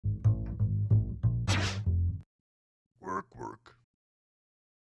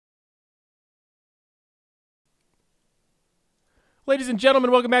Ladies and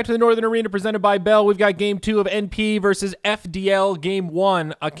gentlemen, welcome back to the Northern Arena presented by Bell. We've got Game 2 of NP versus FDL. Game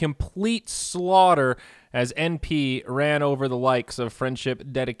 1, a complete slaughter as NP ran over the likes of Friendship,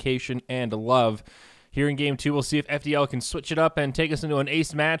 Dedication, and Love. Here in Game 2, we'll see if FDL can switch it up and take us into an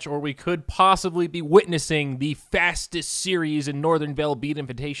ace match, or we could possibly be witnessing the fastest series in Northern Bell Beat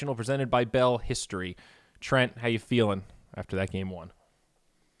Invitational presented by Bell history. Trent, how you feeling after that Game 1?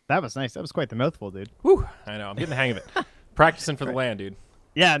 That was nice. That was quite the mouthful, dude. Whew, I know. I'm getting the hang of it. Practicing for the land, dude.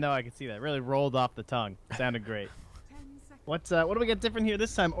 Yeah, no, I can see that. Really rolled off the tongue. Sounded great. What do we got different here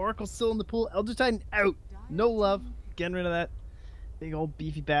this time? Oracle still in the pool. Elder Titan out. No Love. Getting rid of that big old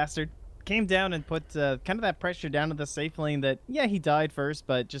beefy bastard. Came down and put kind of that pressure down to the safe lane that, yeah, he died first,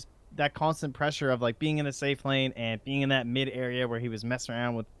 but just that constant pressure of like being in the safe lane and being in that mid area where he was messing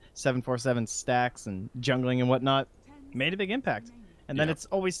around with 747 stacks and jungling and whatnot made a big impact. And then it's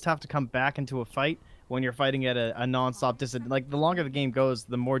always tough to come back into a fight when you're fighting at a non-stop disadvantage. Like, the longer the game goes,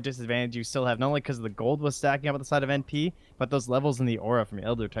 the more disadvantage you still have, not only because the gold was stacking up at the side of NP, but those levels in the aura from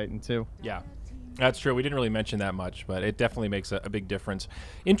Elder Titan, too. Yeah, that's true. We didn't really mention that much, but it definitely makes a big difference.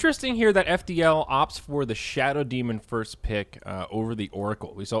 Interesting here that FDL opts for the Shadow Demon first pick over the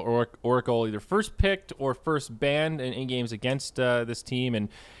Oracle. We saw Oracle either first picked or first banned in games against this team, and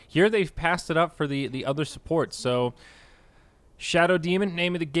here they've passed it up for the other supports. So Shadow Demon,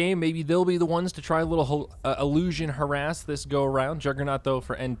 name of the game. Maybe they'll be the ones to try a little illusion harass this go around. Juggernaut, though,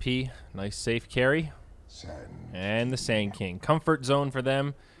 for NP. Nice safe carry. And the Sand King. Comfort zone for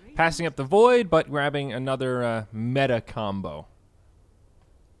them. Passing up the Void, but grabbing another meta combo.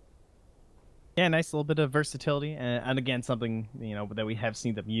 Yeah, nice little bit of versatility. And again, something that we have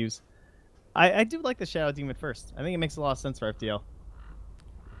seen them use. I do like the Shadow Demon first. I think it makes a lot of sense for FDL.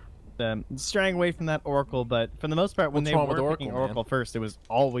 Straying away from that Oracle, but for the most part, when they were picking Oracle first, it was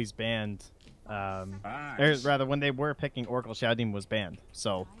always banned. Or rather, when they were picking Oracle, Shadow Demon was banned.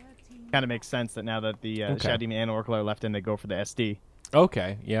 So, kind of makes sense that now that the Shadow Demon and Oracle are left in, they go for the SD.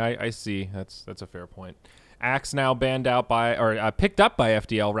 Okay, yeah, I see. That's a fair point. Axe now banned out by, or picked up by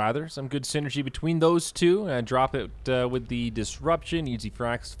FDL rather. Some good synergy between those two. Drop it with the Disruption. Easy for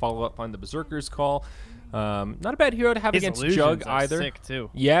Axe to follow up on the Berserker's Call. Not a bad hero to have against Jug either. Sick too.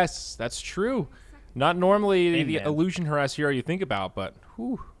 Yes, that's true. Not normally the illusion harass hero you think about, but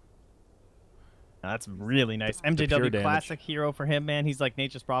whew. That's really nice. MJW classic hero for him, man. He's like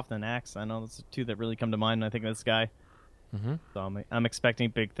Nature's Prophet and Axe. I know that's the two that really come to mind when I think of this guy. So I'm expecting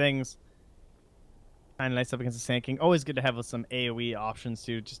big things. Kind of nice up against the Sand King. Always good to have some AoE options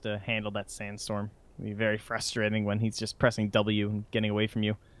too, just to handle that sandstorm. It'd be very frustrating when he's just pressing W and getting away from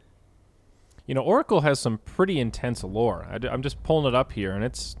you. You know, Oracle has some pretty intense lore. I'm just pulling it up here, and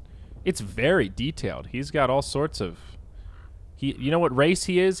it's very detailed. He's got all sorts of... You know what race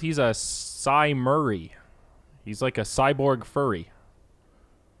he is? He's a Murray. He's like a cyborg furry.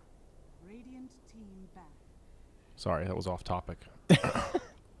 Sorry, that was off topic.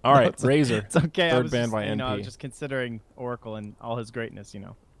 All right, Razor. It's okay. Third banned by NP. I was just considering Oracle and all his greatness,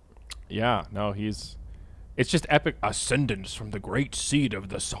 Yeah, no, he's... It's just epic. Ascendants from the great seed of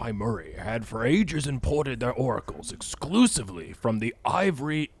the Murray had for ages imported their oracles exclusively from the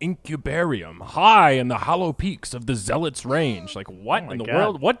ivory incubarium high in the hollow peaks of the Zealot's Range. Like, what in the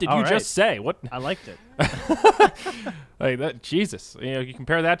world? What did you just say? What? I liked it. Like that, Jesus. You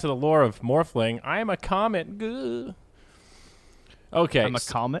compare that to the lore of Morphling. I am a comet. Gah. Okay, I'm a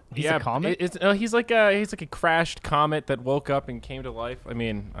comet. He's a comet. He's like a crashed comet that woke up and came to life. I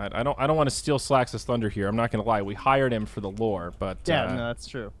mean, I don't want to steal Slacks' thunder here. I'm not gonna lie. We hired him for the lore, but yeah, no, that's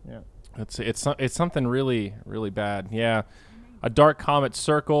true. Yeah, it's something really bad. Yeah, a dark comet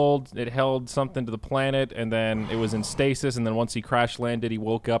circled. It held something to the planet, and then it was in stasis. And then once he crash landed, he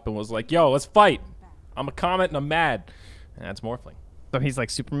woke up and was like, "Yo, let's fight. I'm a comet and I'm mad." And that's Morphling. So he's like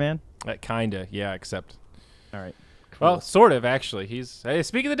Superman. Kinda, yeah. Except. All right. Well, sort of, actually. Hey,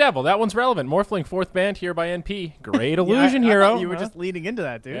 speak of the devil, that one's relevant. Morphling, fourth band here by NP. Great illusion hero. You were just leading into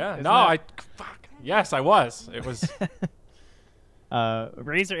that, dude. Yeah. Fuck. Yes, I was. It was.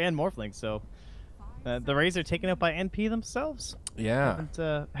 Razor and Morphling. So the Razor taken out by NP themselves. Yeah.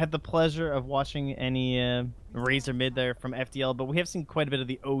 Haven't had the pleasure of watching any Razor mid there from FDL, but we have seen quite a bit of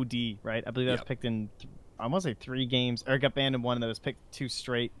the OD, right? I believe that was picked in, I want to say 3 games. Or got banned in 1 that was picked 2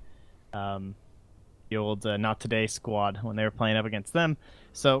 straight. The old Not Today squad when they were playing up against them.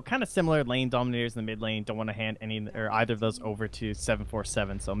 So kind of similar lane dominators in the mid lane. Don't want to hand either of those over to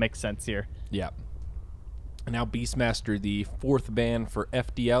 747. So it makes sense here. Yeah. And now Beastmaster, the 4th ban for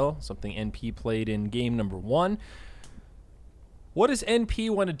FDL, something NP played in game number 1. What does NP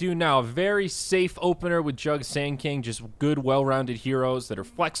want to do now? A very safe opener with Jug, Sand King, just good, well-rounded heroes that are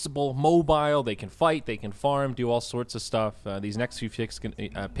flexible, mobile. They can fight, they can farm, do all sorts of stuff. These next few picks can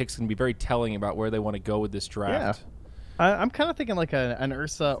be very telling about where they want to go with this draft. Yeah. I'm kind of thinking like an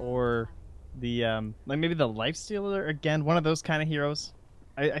Ursa or the like maybe the Lifestealer again, one of those kind of heroes.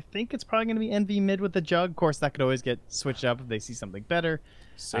 I think it's probably going to be NV mid with the Jug. Of course, that could always get switched up if they see something better.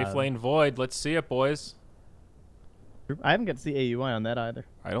 Safe lane Void. Let's see it, boys. I haven't got to see AUI on that either.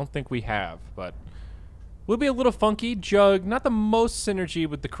 I don't think we have, but will be a little funky. Jug, not the most synergy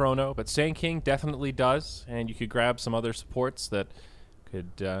with the Chrono, but Sand King definitely does, and you could grab some other supports that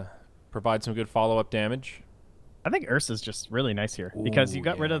could provide some good follow-up damage. I think Ursa's just really nice here because you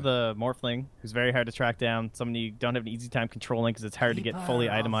got rid of the Morphling, who's very hard to track down. Someone you don't have an easy time controlling because it's hard to get fully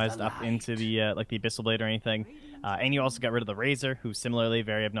itemized up into the like the Abyssal Blade or anything. And you also got rid of the Razor, who's similarly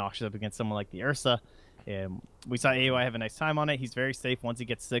very obnoxious up against someone like the Ursa. We saw AOI have a nice time on it. He's very safe. Once he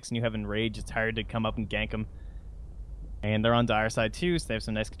gets 6 and you have Enrage, it's hard to come up and gank him. And they're on Dire side too, so they have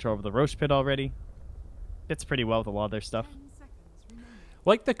some nice control over the Roche Pit already. Fits pretty well with a lot of their stuff.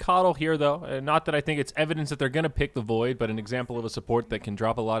 Like the Coddle here, though. Not that I think it's evidence that they're going to pick the Void, but an example of a support that can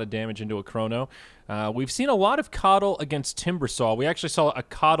drop a lot of damage into a Chrono. We've seen a lot of Coddle against Timbersaw. We actually saw a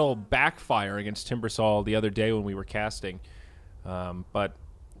Coddle backfire against Timbersaw the other day when we were casting. But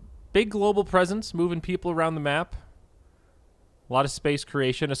big global presence, moving people around the map. A lot of space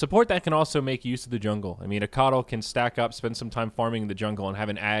creation. A support that can also make use of the jungle. I mean, a Coddle can stack up, spend some time farming in the jungle, and have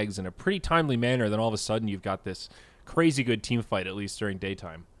an Ags in a pretty timely manner. Then all of a sudden you've got this crazy good team fight, at least during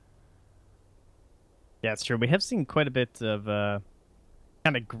daytime. Yeah, it's true. We have seen quite a bit of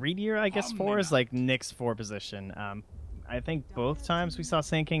kind of greedier, I guess, fours, like Nick's 4 position. I think both times we saw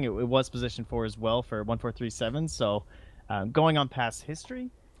Sand King, it was position 4 as well for 1437. So going on past history,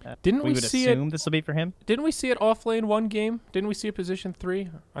 Didn't we would see assume this will be for him. Didn't we see it off lane one game? Didn't we see a position 3?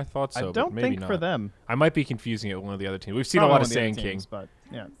 I thought so. I don't but maybe think not. for them. I might be confusing it with one of the other teams. We've seen Probably a lot one of Sand the other King. teams, but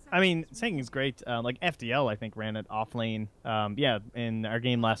yeah, I mean, Sand King's great. Like FDL, I think ran it off lane. Yeah, in our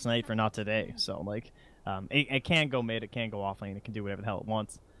game last night for not today. So like, it can go mid, it can go off lane, it can do whatever the hell it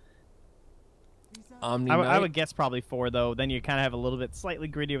wants. I would guess probably 4 though. Then you kind of have a little bit slightly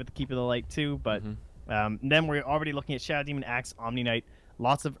greedier with the Keep of the Light too. But then we're already looking at Shadow Demon, Axe, Omni Knight.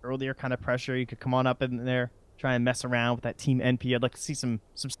 Lots of earlier kind of pressure. You could come on up in there, try and mess around with that team NP. I'd like to see some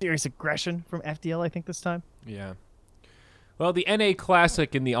serious aggression from FDL, I think, this time. Yeah. Well, the NA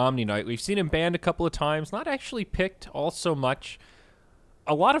Classic in the Omni Knight, we've seen him banned a couple of times. Not actually picked all so much.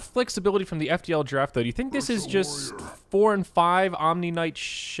 A lot of flexibility from the FDL draft, though. Do you think this is just 4 and 5 Omni Knight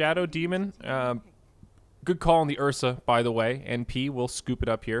Shadow Demon? Good call on the Ursa, by the way. NP will scoop it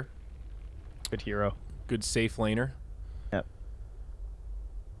up here. Good hero. Good safe laner. Yep.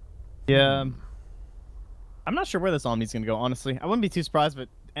 Yeah. I'm not sure where this Omni's going to go, honestly. I wouldn't be too surprised if it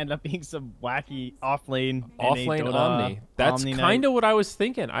ended up being some wacky off-lane Omni. That's kind of what I was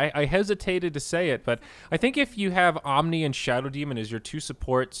thinking. I hesitated to say it, but I think if you have Omni and Shadow Demon as your 2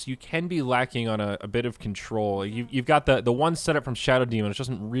 supports, you can be lacking on a bit of control. You've got the one setup from Shadow Demon, which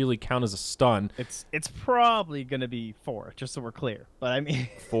doesn't really count as a stun. It's probably going to be 4, just so we're clear. But I mean...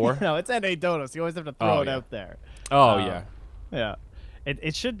 4? No, it's NA Donos. You always have to throw it out there. Oh, yeah. Yeah.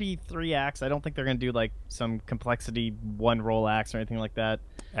 It should be 3 axe. I don't think they're going to do like some complexity 1 roll axe or anything like that.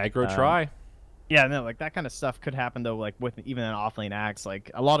 Aggro try. Yeah, no, like that kind of stuff could happen though. Like with even an offlane axe,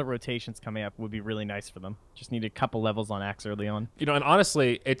 like a lot of rotations coming up would be really nice for them. Just need a couple levels on axe early on. You know, and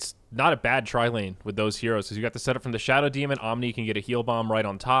honestly, it's not a bad tri lane with those heroes because you got the setup from the Shadow Demon. Omni can get a heal bomb right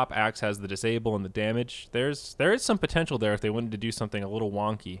on top. Axe has the disable and the damage. There is some potential there if they wanted to do something a little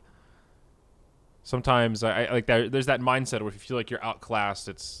wonky. Sometimes I like that. There's that mindset where if you feel like you're outclassed,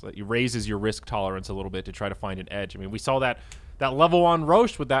 it raises your risk tolerance a little bit to try to find an edge. I mean, we saw that level 1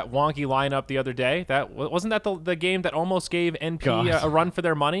 Roche with that wonky lineup the other day. That wasn't that the game that almost gave NP a run for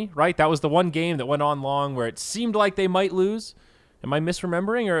their money, right? That was the one game that went on long where it seemed like they might lose. Am I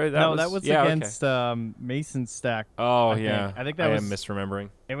misremembering, or that was against Mason Stack? Oh yeah, I think I am misremembering.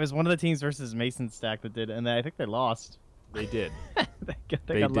 It was one of the teams versus Mason Stack that did, and I think they lost. They did.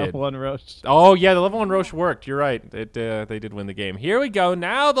 they got level 1 Roche. Oh, yeah, the level 1 Roche worked. You're right. They did win the game. Here we go.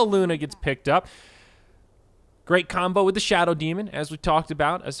 Now the Luna gets picked up. Great combo with the Shadow Demon, as we talked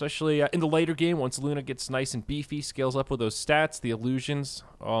about, especially in the later game. Once Luna gets nice and beefy, scales up with those stats, the illusions.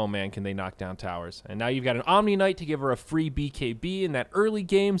 Oh, man, can they knock down towers. And now you've got an Omni Knight to give her a free BKB in that early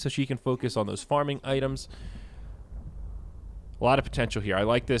game so she can focus on those farming items. A lot of potential here. I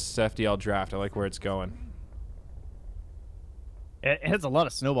like this FDL draft. I like where it's going. It has a lot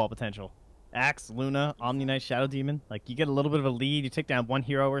of snowball potential. Axe, Luna, Omni Knight, Shadow Demon. Like, you get a little bit of a lead, you take down one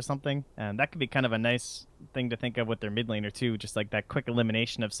hero or something, and that could be kind of a nice thing to think of with their mid laner, too. Just like that quick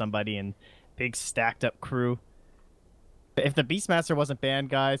elimination of somebody and big stacked up crew. If the Beastmaster wasn't banned,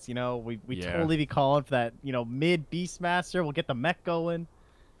 guys, you know, we totally be calling for that, you know, mid Beastmaster. We'll get the mech going.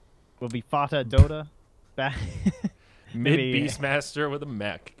 We'll be Fata Dota. Back. Mid Beastmaster with a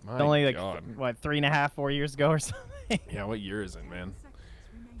mech. My only like, God. what, 3.5, 4 years ago or something? Yeah, what year is it, man?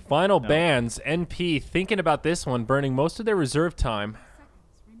 Final bans. NP thinking about this one, burning most of their reserve time.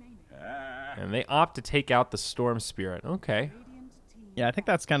 And they opt to take out the Storm Spirit. Okay. Yeah, I think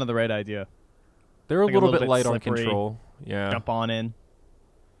that's kind of the right idea. They're like a little bit light slippery, on control. Yeah. Jump on in.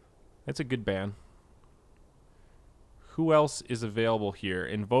 That's a good ban. Who else is available here?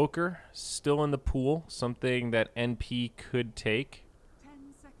 Invoker, still in the pool. Something that NP could take.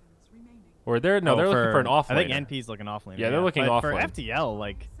 Or they're they're looking for an off laner. I think NP's looking off laner. Yeah, they're looking off for lane. FDL,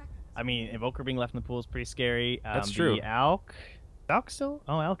 like, I mean, Invoker being left in the pool is pretty scary. That's true. Alk still?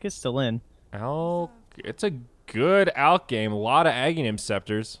 Oh, Alk is still in. Alk, it's a good Alk game. A lot of Aghanim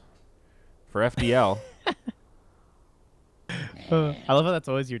Scepters for FDL. I love how that's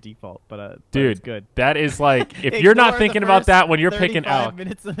always your default, but dude, it's good. That is like, if you're not thinking about that when you're picking Alk,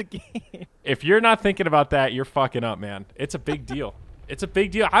 minutes of the game. If you're not thinking about that, you're fucking up, man. It's a big deal. It's a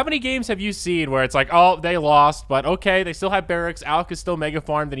big deal. How many games have you seen where it's like, oh, they lost, but okay, they still have barracks. Alk is still mega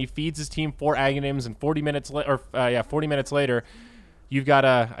farmed, then he feeds his team 4 Aghanims, and 40 minutes later, you've got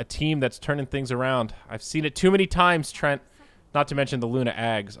a team that's turning things around. I've seen it too many times, Trent. Not to mention the Luna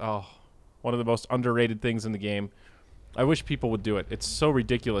Ags. Oh, one of the most underrated things in the game. I wish people would do it. It's so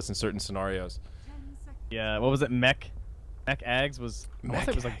ridiculous in certain scenarios. Yeah, what was it? Mech Ags was. I want to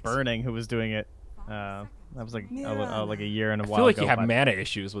say it was like Burning who was doing it. That was like like a year and a while. I feel like ago, you have mana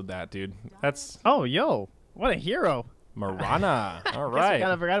issues with that, dude. That's. Oh, yo, what a hero! Marana. All I right.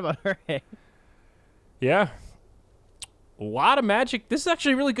 kind of forgot about her. Yeah. A lot of magic. This is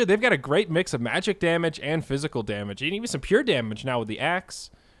actually really good. They've got a great mix of magic damage and physical damage, and even some pure damage now with the axe.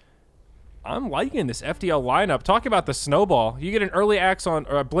 I'm liking this FDL lineup. Talk about the snowball. You get an early axe on,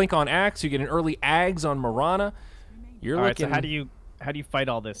 or a blink on axe. You get an early Ags on Marana. You're all looking. Right, so how do you fight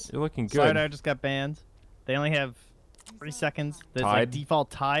all this? You're looking good. Slider just got banned. They only have 3 seconds. There's like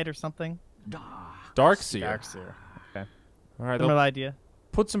default tide or something. Darkseer. Okay. All right. Similar idea.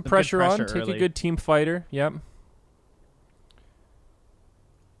 Put some pressure on. Take a good team fighter. Yep.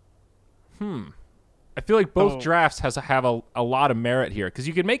 I feel like both drafts have a lot of merit here, because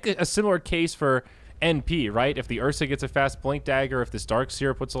you could make a similar case for NP, right? If the Ursa gets a fast blink dagger, if this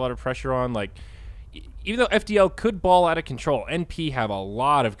Darkseer puts a lot of pressure on, like, even though FDL could ball out of control, NP have a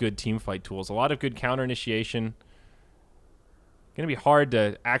lot of good team fight tools, a lot of good counter initiation. Gonna be hard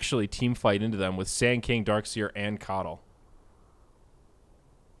to actually team fight into them with Sand King, Darkseer, and Coddle.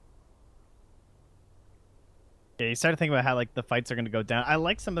 Yeah, you start to think about how like the fights are going to go down. I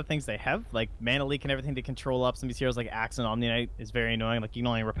like some of the things they have, like mana leak and everything to control up some of these heroes. Like Axe and Omni Knight is very annoying. Like you can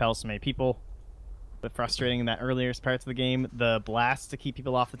only repel so many people. But frustrating in that earlier parts of the game. The blast to keep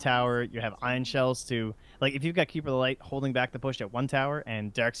people off the tower. You have iron shells to like if you've got Keeper of the Light holding back the push at one tower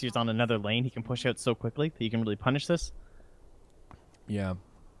and Darkseer's on another lane, he can push out so quickly that you can really punish this. Yeah.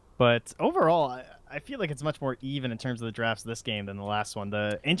 But overall, I feel like it's much more even in terms of the drafts of this game than the last one.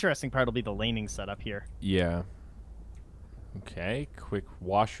 The interesting part will be the laning setup here. Yeah. Okay, quick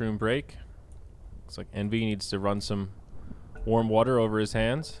washroom break. Looks like Envy needs to run some warm water over his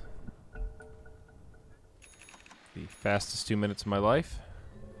hands. The fastest 2 minutes of my life.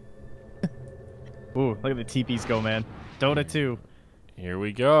 Ooh, look at the TPs go, man. Dota 2. Here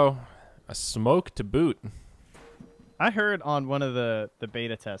we go. A smoke to boot. I heard on one of the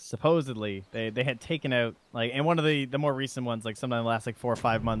beta tests, supposedly, they had taken out, like, and one of the more recent ones, like sometime in the last like 4 or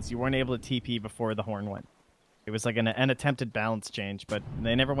 5 months, you weren't able to TP before the horn went. It was like an attempted balance change, but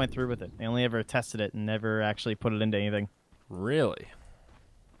they never went through with it. They only ever tested it and never actually put it into anything. Really?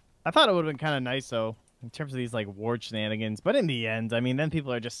 I thought it would have been kind of nice, though, in terms of these like ward shenanigans. But in the end, I mean, then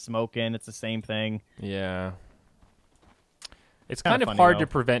people are just smoking. It's the same thing. Yeah. It's kind of hard to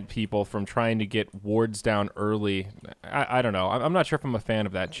prevent people from trying to get wards down early. I don't know. I'm not sure if I'm a fan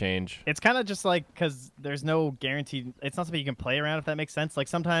of that change. It's kind of just like, because there's no guaranteed... It's not something you can play around, if that makes sense. Like,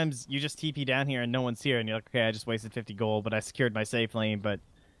 sometimes you just TP down here and no one's here, and you're like, okay, I just wasted 50 gold, but I secured my safe lane, but...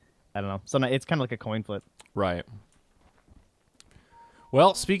 I don't know. So it's kind of like a coin flip. Right.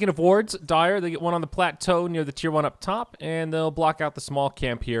 Well, speaking of wards, Dire, they get one on the plateau near the tier 1 up top, and they'll block out the small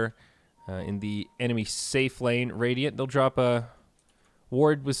camp here in the enemy safe lane. Radiant, they'll drop a...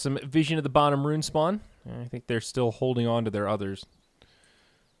 ward with some vision of the bottom rune spawn. I think they're still holding on to their others.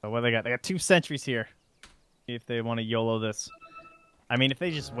 So what they got? They got 2 sentries here. See if they want to YOLO this. I mean, if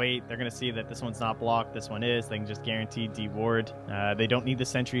they just wait, they're going to see that this one's not blocked, this one is. They can just guarantee D-ward. They don't need the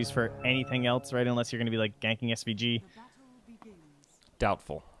sentries for anything else, right? Unless you're going to be, like, ganking SVG.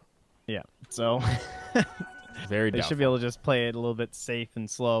 Doubtful. Yeah, so... Very doubtful. They should be able to just play it a little bit safe and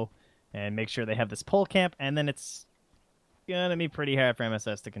slow and make sure they have this pole camp, and then it's going to be pretty hard for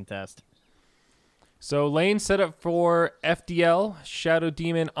MSS to contest. So lane set up for FDL, Shadow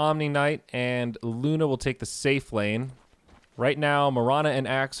Demon, Omni Knight, and Luna will take the safe lane. Right now, Mirana and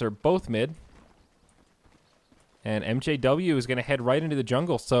Axe are both mid. And MJW is going to head right into the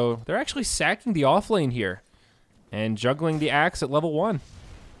jungle. So they're actually sacking the off lane here and juggling the Axe at level 1.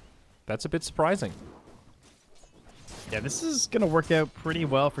 That's a bit surprising. Yeah, this is going to work out pretty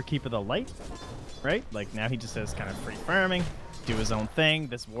well for Keep of the Light, right? Like, now he just has kind of free farming, do his own thing.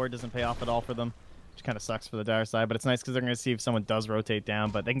 This ward doesn't pay off at all for them, which kind of sucks for the dire side, but it's nice because they're going to see if someone does rotate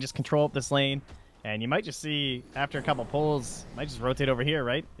down, but they can just control up this lane. And you might just see, after a couple pulls, might just rotate over here,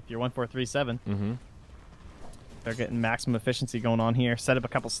 right? If you're 1-4-3-7. Mm-hmm. They're getting maximum efficiency going on here. Set up a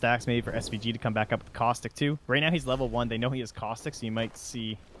couple stacks maybe for SVG to come back up with Caustic, too. Right now he's level 1. They know he has Caustic, so you might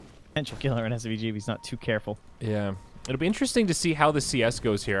see potential killer on SVG if he's not too careful. Yeah. It'll be interesting to see how the CS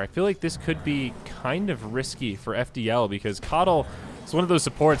goes here. I feel like this could be kind of risky for FDL because Coddle is one of those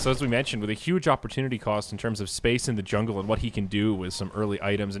supports, as we mentioned, with a huge opportunity cost in terms of space in the jungle and what he can do with some early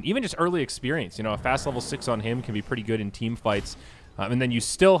items and even just early experience. You know, a fast level 6 on him can be pretty good in team fights. And then you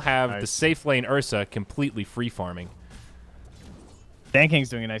still have the safe lane Ursa completely free farming. Dan King's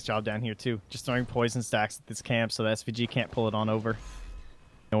doing a nice job down here too. Just throwing poison stacks at this camp so the SVG can't pull it on over.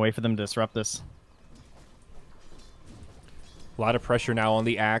 No way for them to disrupt this. A lot of pressure now on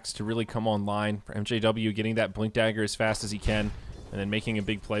the Axe to really come online for MJW, getting that Blink Dagger as fast as he can, and then making a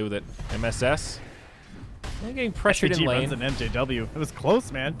big play with it. MSS, they're getting pressured in lane. Runs an MJW. It was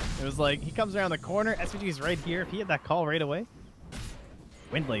close, man. It was like, he comes around the corner, SVG's right here. If he had that call right away,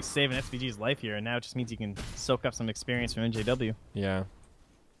 Windley saving SVG's life here, and now it just means he can soak up some experience from MJW. Yeah.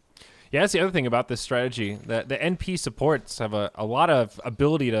 Yeah, that's the other thing about this strategy. The NP supports have a lot of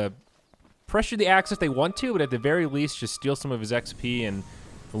ability to pressure the Axe if they want to, but at the very least just steal some of his XP and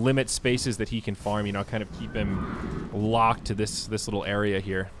limit spaces that he can farm, you know, kind of keep him locked to this little area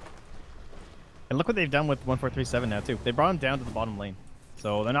here. And look what they've done with 1-4-3-7 now, too. They brought him down to the bottom lane.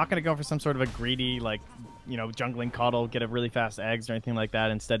 So they're not going to go for some sort of a greedy, like, you know, jungling Coddle, get a really fast eggs or anything like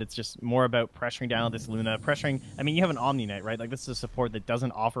that. Instead, it's just more about pressuring down this Luna. Pressuring, I mean, you have an Omni Knight, right? Like, this is a support that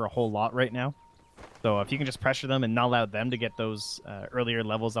doesn't offer a whole lot right now. So if you can just pressure them and not allow them to get those earlier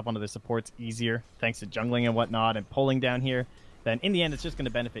levels up onto their supports easier, thanks to jungling and whatnot and pulling down here, then in the end, it's just going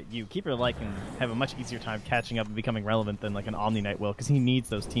to benefit you. Keeper of Light can have a much easier time catching up and becoming relevant than like an Omni Knight will, because he needs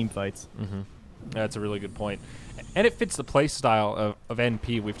those team fights. Mm-hmm. That's a really good point. And it fits the play style of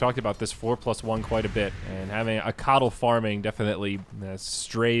NP. We've talked about this 4+1 quite a bit, and having a Coddle farming definitely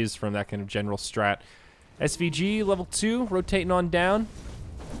strays from that kind of general strat. SVG, level 2, rotating on down.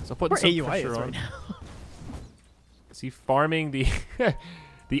 So putting some AUI pressure is on. right now. Is he farming the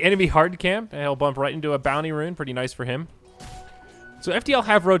the enemy hard camp? And he'll bump right into a bounty rune. Pretty nice for him. So FDL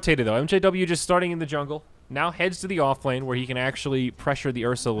have rotated, though. MJW just starting in the jungle. Now heads to the off lane where he can actually pressure the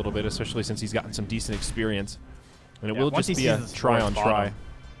Ursa a little bit, especially since he's gotten some decent experience. And it will just be a try-on-try.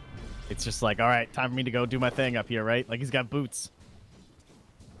 It's just like, all right, time for me to go do my thing up here, right? Like, he's got boots.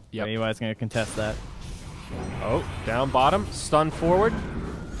 Yep. AUI's going to contest that. Oh, down bottom, stun forward.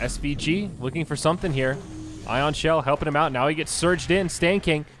 SVG looking for something here. Ion Shell helping him out. Now he gets surged in. Stan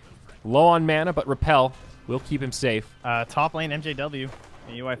King low on mana, but Repel will keep him safe. Top lane, MJW.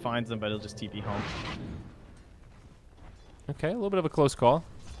 AUI finds him, but he'll just TP home. Okay, a little bit of a close call.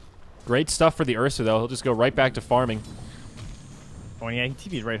 Great stuff for the Ursa, though. He'll just go right back to farming. Oh, yeah, he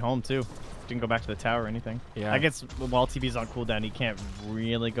TP'd right home, too. Didn't go back to the tower or anything. Yeah. I guess while TP's on cooldown, he can't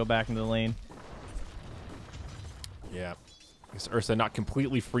really go back into the lane. Yeah. I guess Ursa not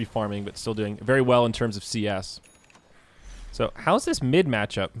completely free farming, but still doing very well in terms of CS. So, how's this mid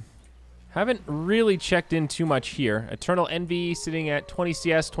matchup? Haven't really checked in too much here. Eternal Envy sitting at 20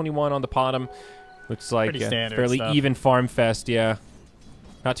 CS, 21 on the bottom. Looks like a fairly stuff. even farm fest, yeah.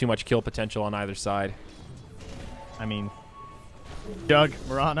 Not too much kill potential on either side. I mean, Doug,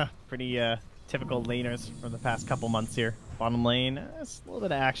 Mirana, pretty typical laners from the past couple months here. Bottom lane, it's a little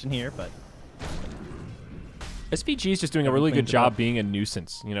bit of action here, but... SVG is just doing a really good job being a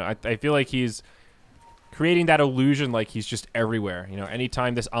nuisance. You know, I feel like he's creating that illusion like he's just everywhere. You know,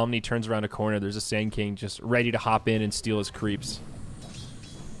 anytime this Omni turns around a corner, there's a Sand King just ready to hop in and steal his creeps.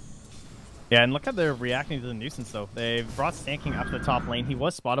 Yeah, and look how they're reacting to the nuisance, though. They've brought Sand King up to the top lane. He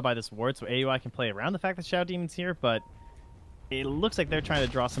was spotted by this ward, so AUI can play around the fact that Shadow Demon's here, but It looks like they're trying to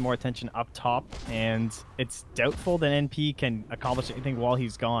draw some more attention up top, and it's doubtful that NP can accomplish anything while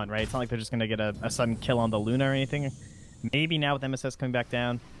he's gone, right? It's not like they're just going to get a sudden kill on the Luna or anything. Maybe now with MSS coming back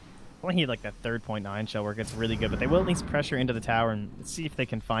down. I want to hit like that 3.9 shell work. It's really good, but they will at least pressure into the tower and see if they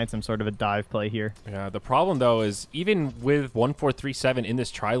can find some sort of a dive play here. Yeah, the problem, though, is even with 1437 in this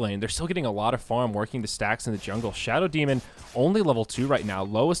tri-lane, they're still getting a lot of farm working the stacks in the jungle. Shadow Demon only level 2 right now,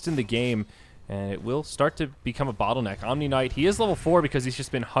 lowest in the game. And it will start to become a bottleneck. Omni Knight, he is level 4 because he's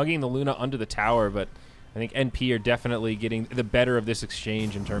just been hugging the Luna under the tower, but I think NP are definitely getting the better of this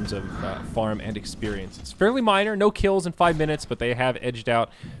exchange in terms of farm and experience. It's fairly minor, no kills in 5 minutes, but they have edged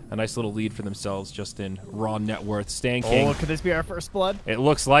out a nice little lead for themselves just in raw net worth. Stanking. Oh, could this be our first blood? It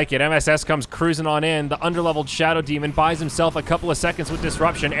looks like it. MSS comes cruising on in. The underleveled Shadow Demon buys himself a couple of seconds with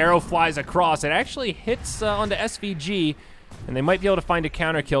disruption. Arrow flies across. It actually hits onto SVG. And they might be able to find a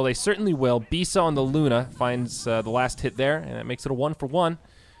counter kill. They certainly will. Bisa on the Luna finds the last hit there, and it makes it a 1-for-1.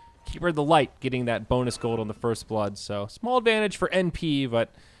 Keeper of the Light getting that bonus gold on the first blood. So small advantage for NP,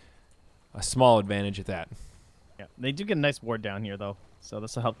 but a small advantage at that. Yeah, they do get a nice ward down here, though. So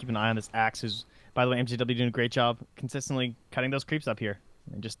this will help keep an eye on this Axe, who's, by the way, MJW doing a great job consistently cutting those creeps up here.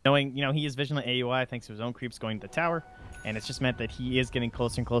 And just knowing, you know, he is vigilant AUI thanks to his own creeps going to the tower. And it's just meant that he is getting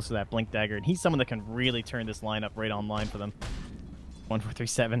closer and closer to that Blink Dagger. And he's someone that can really turn this lineup right online for them.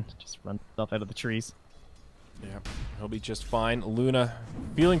 1437, just run stuff out of the trees. Yeah, he'll be just fine. Luna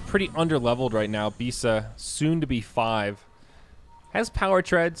feeling pretty underleveled right now. Bisa, soon to be 5. Has power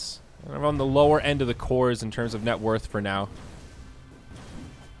treads. On the lower end of the cores in terms of net worth for now.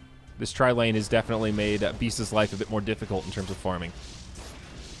 This tri-lane has definitely made Bisa's life a bit more difficult in terms of farming.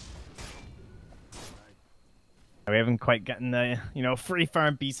 We haven't quite gotten the, you know, free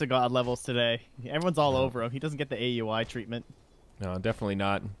farm Bisa God levels today. Everyone's all over him. He doesn't get the AUI treatment. No, definitely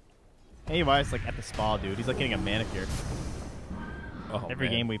not. AUI is like at the spa, dude. He's like getting a manicure. Oh, Every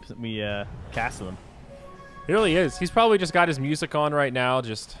game we cast with him. He really is. He's probably just got his music on right now,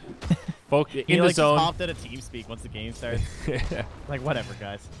 just in the zone. He hopped out of TeamSpeak once the game starts. Like, whatever,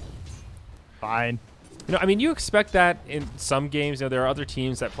 guys. Fine. You know, I mean, you expect that in some games. You know, there are other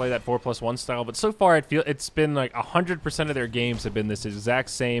teams that play that 4+1 style, but so far it's been like 100% of their games have been this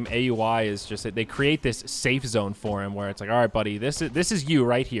exact same. AUI is just that they create this safe zone for him where it's like, all right, buddy, this is you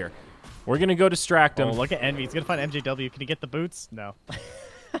right here. We're gonna go distract him. Oh, look at Envy. He's gonna find MJW. Can he get the boots? No.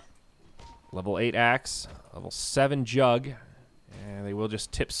 Level 8 Axe, level 7 Jug, and they will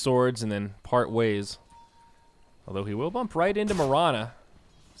just tip swords and then part ways. Although he will bump right into Mirana.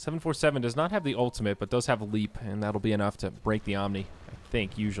 747 does not have the ultimate, but does have a leap, and that'll be enough to break the Omni, I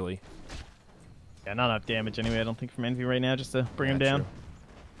think, usually. Yeah, not enough damage anyway, I don't think, from Envy right now, just to bring him down. True.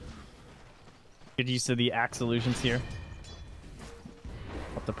 Good use of the Axe illusions here.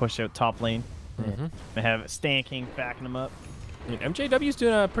 Up to push out top lane. They have Stanking backing him up. I mean, MJW's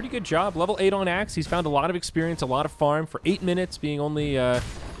doing a pretty good job. Level 8 on Axe. He's found a lot of experience, a lot of farm for 8 minutes, being only,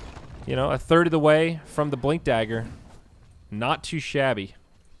 you know, a third of the way from the Blink Dagger. Not too shabby.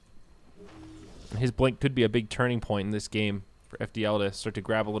 His blink could be a big turning point in this game for FDL to start to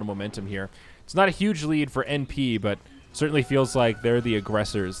grab a little momentum here. It's not a huge lead for NP, but certainly feels like they're the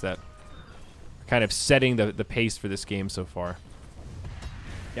aggressors that are kind of setting the pace for this game so far.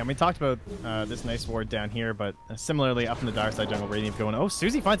 Yeah, we talked about this nice ward down here, but similarly up in the dark side jungle, Radiant going, oh,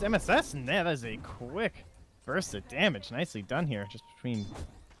 Susie finds MSS, and that is a quick burst of damage. Nicely done here, just between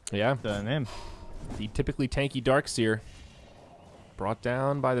and him. The typically tanky Darkseer brought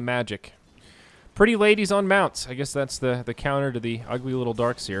down by the magic. Pretty ladies on mounts. I guess that's the counter to the ugly little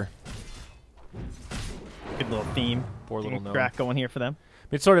Darkseer. Good little theme. Poor little gnome. Crack going here for them.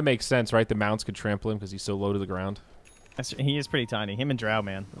 It sort of makes sense, right? The mounts could trample him because he's so low to the ground. He is pretty tiny. Him and Drow,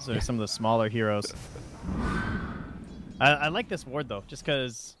 man. Those are some of the smaller heroes. I like this ward, though, just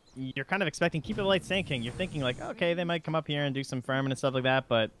because you're kind of expecting Keep It Light Stanking. You're thinking, like, okay, they might come up here and do some farming and stuff like that,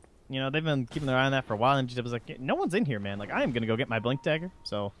 but, you know, they've been keeping their eye on that for a while, and I was like, no one's in here, man. Like, I am going to go get my Blink Dagger,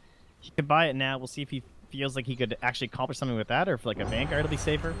 so he could buy it now. We'll see if he feels like he could actually accomplish something with that, or if, like, a Vanguard will be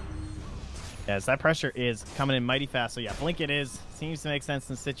safer. Yes, that pressure is coming in mighty fast, so yeah, Blink it is. Seems to make sense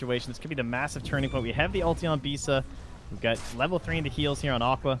in this situation. This could be the massive turning point. We have the ulti on Bisa. We've got level 3 in the heals here on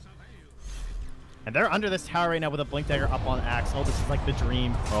Aqua. And they're under this tower right now with a Blink Dagger up on Axe. Oh, this is like the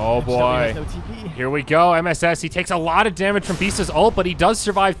dream. Oh, boy. Here we go. MSS, he takes a lot of damage from Bisa's ult, but he does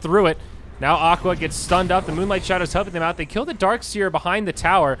survive through it. Now Aqua gets stunned up. The Moonlight Shadow's helping them out. They kill the Darkseer behind the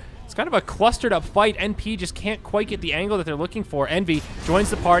tower. It's kind of a clustered up fight. NP just can't quite get the angle that they're looking for. Envy joins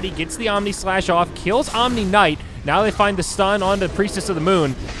the party, gets the Omni Slash off, kills Omni Knight. Now they find the stun on the Priestess of the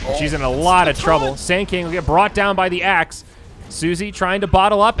Moon. She's in a lot of trouble. Sand King will get brought down by the Axe. Susie trying to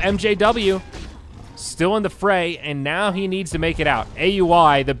bottle up MJW. still in the fray, and now he needs to make it out.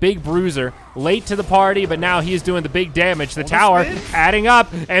 AUI, the big bruiser, late to the party, but now he is doing the big damage. The tower adding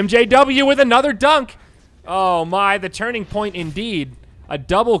up. MJW with another dunk. Oh my, the turning point indeed. A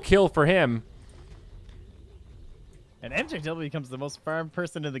double kill for him. And MJW becomes the most farm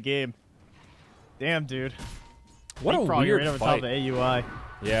person in the game. Damn, dude. What a weird right over fight. top of AUI.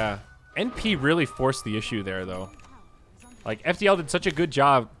 Yeah. NP really forced the issue there, though. Like, FDL did such a good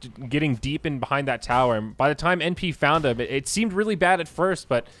job getting deep in behind that tower, and by the time NP found him, it seemed really bad at first,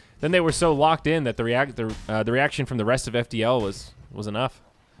 but then they were so locked in that the reaction from the rest of FDL was enough.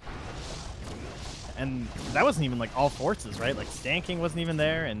 And that wasn't even, like, all forces, right? Like, Stan King wasn't even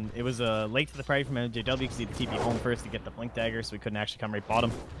there, and it was late to the party from MJW because he had to TP home first to get the Blink Dagger, so he couldn't actually come right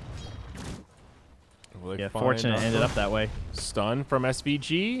bottom. Yeah, fortunate it ended up that way. Stun from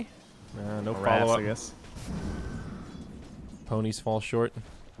SVG. No Harass, follow-up. I guess. Ponies fall short.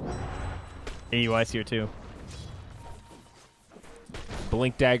 AUI's here, too.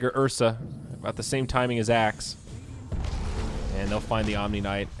 Blink Dagger Ursa, about the same timing as Axe. And they'll find the Omni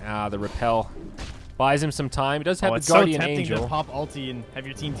Knight. The repel buys him some time. He does have the Guardian Angel. It's so tempting to pop ulti and have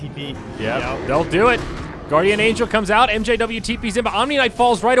your team TP. Yeah, they'll do it. Guardian Angel comes out. MJW TP's in, but Omni Knight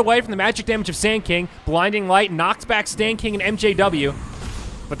falls right away from the magic damage of Sand King. Blinding Light knocks back Stan King and MJW.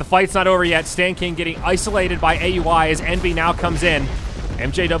 But the fight's not over yet. Stan King getting isolated by AUI as Envy now comes in.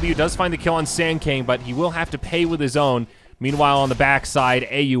 MJW does find the kill on Sand King, but he will have to pay with his own. Meanwhile, on the backside,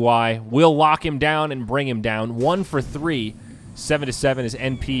 AUI will lock him down and bring him down. 1 for 3. 7-7 as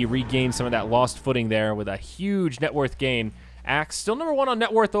NP regains some of that lost footing there with a huge net worth gain. Axe still number 1 on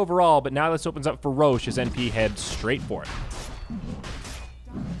net worth overall, but now this opens up for Roche as NP heads straight for it.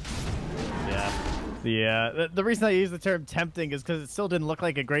 Yeah. The reason I use the term tempting is because it still didn't look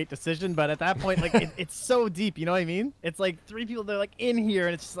like a great decision, but at that point, like, it's so deep, you know what I mean? It's like 3 people, they're like in here,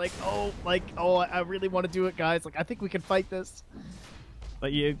 and it's just like, oh, I really want to do it, guys. Like, I think we can fight this.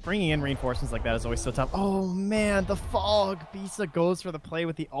 But bringing in reinforcements like that is always so tough. Oh, man, the fog. Bisa goes for the play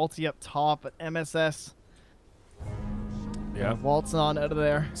with the ulti up top, but MSS. Yeah. Waltz on out of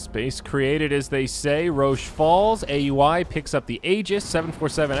there. Space created, as they say. Roche falls. AUI picks up the Aegis.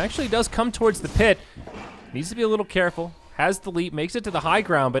 747 actually does come towards the pit. Needs to be a little careful. Has the leap, makes it to the high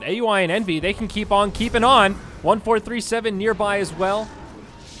ground, but AUI and Envy, they can keep on keeping on. 1437 nearby as well.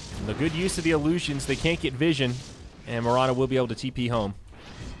 And the good use of the illusions, they can't get vision, and Marana will be able to TP home.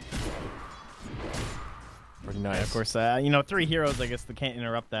 Pretty nice. Yeah, of course, 3 heroes, I guess, they can't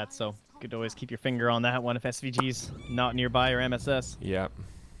interrupt that, so good to always keep your finger on that one if SVG's not nearby or MSS. Yeah.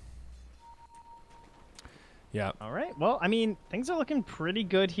 Yeah. All right. Well, I mean, things are looking pretty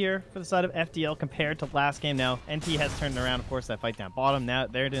good here for the side of FDL compared to last game. Now, NT has turned around, of course, that fight down bottom. Now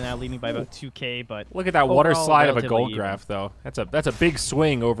they're now leading by about 2K, but look at that water slide of a gold even. graph, though. That's a big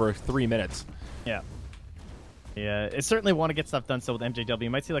swing over 3 minutes. Yeah. Yeah, it certainly want to get stuff done still with MJW. You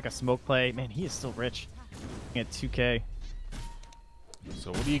might see like a smoke play. Man, he is still rich. At 2K.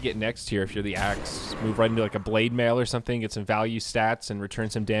 So what do you get next here if you're the Axe? Move right into like a blade mail or something, get some value stats, and return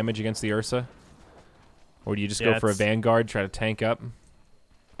some damage against the Ursa? Or do you just go for a Vanguard, try to tank up?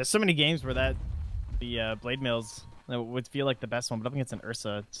 There's so many games where the blade mails would feel like the best one, but up against an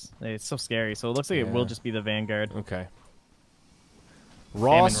Ursa, it's so scary. So it looks like it will just be the Vanguard. Okay.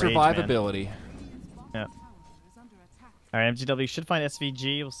 Raw survivability. Yeah. All right, MGW should find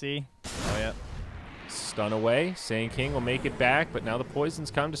SVG. We'll see. Oh, yeah. Stun away. Sand King will make it back, but now the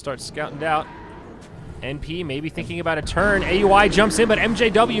poisons come to start scouting out. NP maybe thinking about a turn. AUI jumps in, but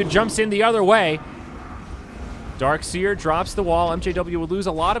MJW jumps in the other way. Darkseer drops the wall. MJW will lose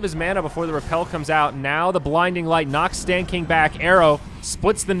a lot of his mana before the repel comes out. Now the Blinding Light knocks Stan King back. Arrow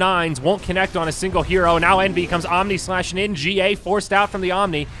splits the 9s, won't connect on a single hero. Now Envy comes Omni slashing in. GA forced out from the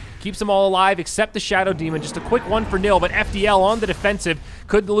Omni. Keeps them all alive except the Shadow Demon. Just a quick 1 for nil, but FDL on the defensive.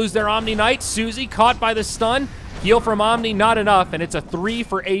 Could lose their Omni Knight. Susie caught by the stun. Heal from Omni, not enough, and it's a 3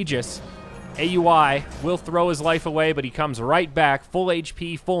 for Aegis. AUI will throw his life away, but he comes right back. Full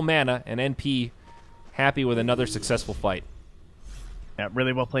HP, full mana, and NP happy with another successful fight. Yeah,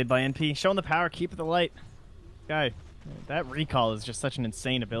 really well played by NP. Showing the power, keep the light. Guy, that recall is just such an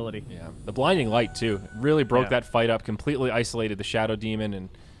insane ability. Yeah, the Blinding Light, too. Really broke that fight up, completely isolated the Shadow Demon, and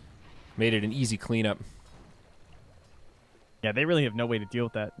made it an easy cleanup. Yeah, they really have no way to deal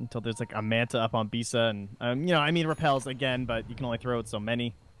with that until there's like a Manta up on Bisa, and I mean repels again, but you can only throw it so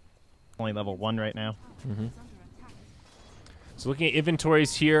many. Only level 1 right now. So looking at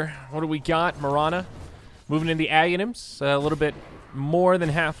inventories here, what do we got? Marana moving in the Aghanims, a little bit more than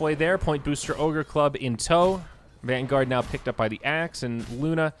halfway there. Point Booster Ogre Club in tow. Vanguard now picked up by the Axe, and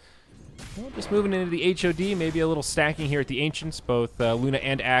Luna Well, just moving into the HOD, maybe a little stacking here at the Ancients. Both Luna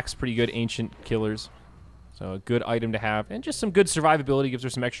and Axe, pretty good Ancient killers. So a good item to have. And just some good survivability, gives her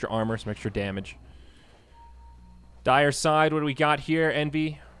some extra armor, some extra damage. Dire side, what do we got here?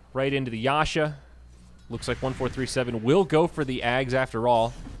 Envy, right into the Yasha. Looks like 1437 will go for the Ags after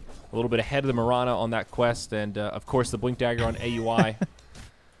all. A little bit ahead of the Mirana on that quest. And, of course, the Blink Dagger on AUI.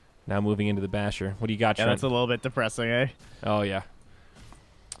 Now moving into the Basher. What do you got, Trent? Yeah, that's a little bit depressing, eh? Oh, yeah.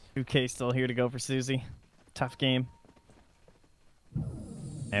 2K still here to go for Susie. Tough game.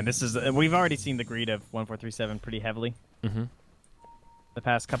 And this is... we've already seen the greed of 1437 pretty heavily. Mm-hmm. The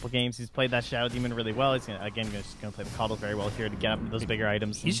past couple games, he's played that Shadow Demon really well. He's gonna play the Coddle very well here to get up into those bigger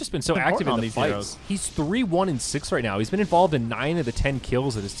items. He's just been so active in the fights. Heroes. He's 3-1-6 right now. He's been involved in 9 of the 10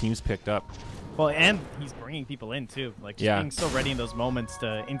 kills that his team's picked up. Well, and he's bringing people in, too. Like, just being so ready in those moments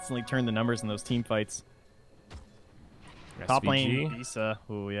to instantly turn the numbers in those team fights. SVG. Top lane, Bisa.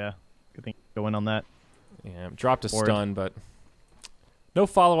 Oh, yeah. Good thing to go in on that. Yeah, dropped a stun, but no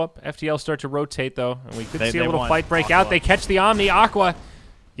follow-up. FDL start to rotate, though, and we could see a little fight break out. They catch the Omni. Aqua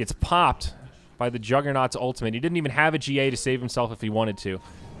gets popped by the Juggernaut's ultimate. He didn't even have a GA to save himself if he wanted to.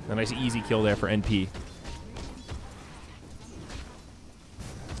 A nice easy kill there for NP.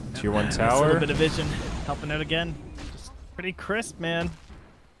 Tier 1 tower. A little bit of vision. Helping out again. Just pretty crisp, man.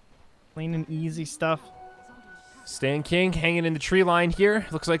 Clean and easy stuff. Stan King hanging in the tree line here.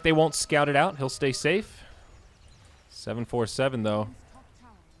 Looks like they won't scout it out. He'll stay safe. 747, though.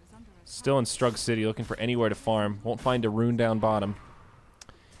 Still in Strug City, looking for anywhere to farm. Won't find a rune down bottom.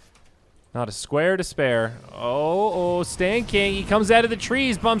 Not a square to spare. Oh, Stan King. He comes out of the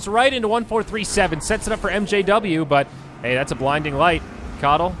trees, bumps right into 1437, sets it up for MJW, but hey, that's a blinding light.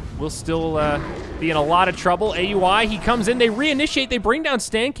 Coddle will still be in a lot of trouble. AUI, he comes in, they reinitiate, they bring down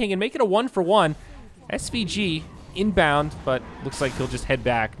Stan King and make it a 1-for-1. SVG inbound, but looks like he'll just head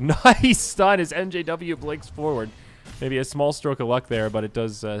back. Nice stun as MJW blinks forward. Maybe a small stroke of luck there, but it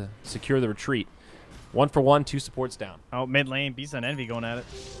does secure the retreat. 1-for-1, 2 supports down. Oh, mid lane, Bisa and Envy going at it.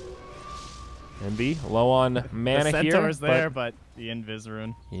 Envy low on mana the here. Centaur's there, but the Invis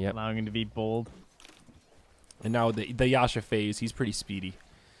rune yep. allowing him to be bold. And now the Yasha phase, he's pretty speedy.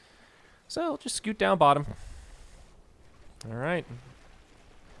 So just scoot down bottom. All right.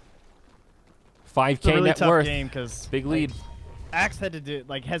 5K it's a really net tough worth. Game cause, big lead. Axe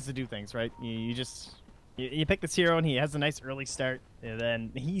has to do things, right? You pick this hero and he has a nice early start, and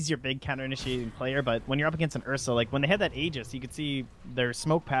then he's your big counter-initiating player. But when you're up against an Ursa, like when they had that Aegis, you could see their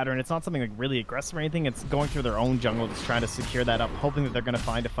smoke pattern. It's not something like really aggressive or anything. It's going through their own jungle, just trying to secure that up, hoping that they're going to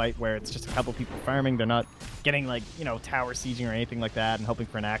find a fight where it's just a couple people farming. They're not getting like tower sieging or anything like that, and hoping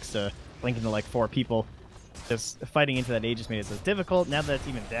for an Axe to blink into like 4 people. Just fighting into that Aegis made it so difficult. Now that it's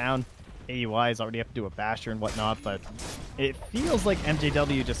even down, AUI is already have to do a basher and whatnot, but it feels like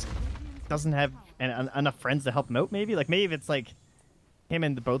MJW just doesn't have enough friends to help him out, maybe? Like, maybe if it's like him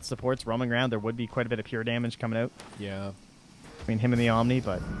and both supports roaming around, there would be quite a bit of pure damage coming out. Yeah. Between him and the Omni,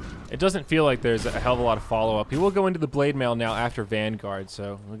 but it doesn't feel like there's a hell of a lot of follow-up. He will go into the Blade Mail now after Vanguard,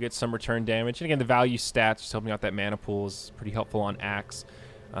 so we'll get some return damage. And again, the value stats, just helping out that mana pool, is pretty helpful on Axe.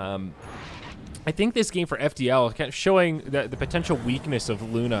 I think this game for FDL kind of showing the potential weakness of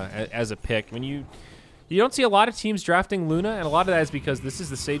Luna as a pick. I mean, you don't see a lot of teams drafting Luna, and a lot of that is because this is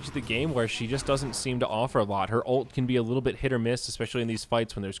the stage of the game where she just doesn't seem to offer a lot. Her ult can be a little bit hit or miss, especially in these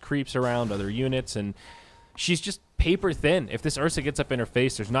fights when there's creeps around, other units, and she's just paper thin. If this Ursa gets up in her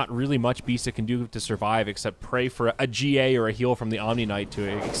face, there's not really much Bisa can do to survive except pray for a GA or a heal from the Omni Knight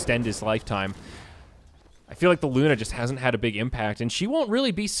to extend his lifetime. I feel like the Luna just hasn't had a big impact, and she won't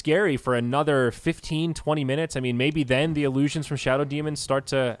really be scary for another 15, 20 minutes. I mean, maybe then the illusions from Shadow Demons start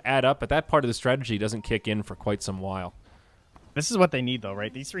to add up, but that part of the strategy doesn't kick in for quite some while. This is what they need, though,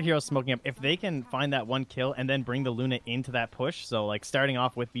 right? These 3 heroes smoking up. If they can find that 1 kill and then bring the Luna into that push, so like starting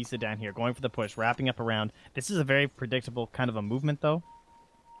off with Bisa down here, going for the push, wrapping up around. This is a very predictable kind of a movement, though.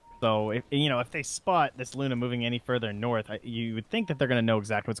 So if they spot this Luna moving any further north, you would think that they're going to know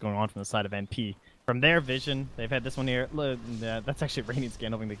exactly what's going on from the side of NP. From their vision, they've had this one here. Look, that's actually Radiant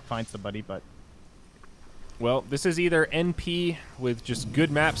Scan, hoping they can find somebody, but... Well, this is either NP with just good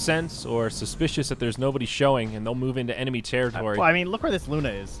map sense or suspicious that there's nobody showing, and they'll move into enemy territory. Well, I mean, look where this Luna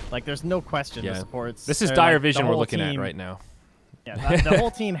is. Like, there's no question the supports... This is dire vision we're looking at right now. Yeah, the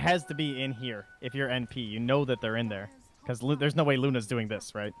whole team has to be in here if you're NP. You know that they're in there. Because there's no way Luna's doing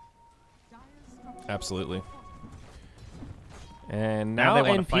this, right? Absolutely. And now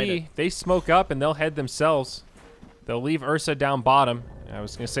NP, they smoke up and they'll head themselves. They'll leave Ursa down bottom. I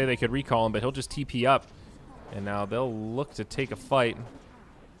was going to say they could recall him, but he'll just TP up. And now they'll look to take a fight.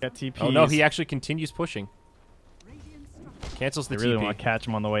 Got TPs. Oh no, he actually continues pushing. Cancels the They really TP. want to catch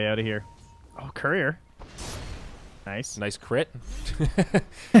him on the way out of here. Oh, courier. Nice. Nice crit.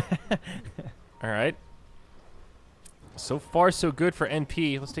 All right. So far, so good for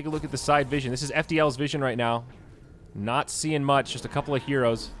NP. Let's take a look at the side vision. This is FDL's vision right now. Not seeing much, just a couple of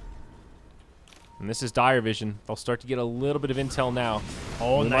heroes. And this is Dire vision. They'll start to get a little bit of intel now.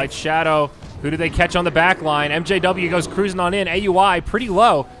 Oh, Moonlight nice. Shadow. Who do they catch on the back line? MJW goes cruising on in. AUI pretty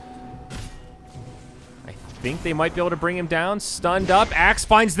low. I think they might be able to bring him down. Stunned up. Axe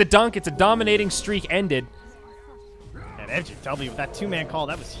finds the dunk. It's a dominating streak ended. And MJW with that two-man call,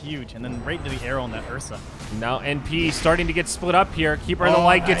 that was huge. And then right into the arrow on that Ursa. Now NP starting to get split up here. Keeper of the Oh,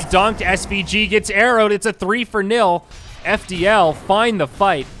 Light gets dunked. SVG gets arrowed. It's a 3-0. FDL find the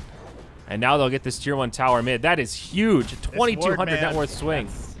fight. And now they'll get this tier 1 tower mid. That is huge. A 2,200 net worth swing.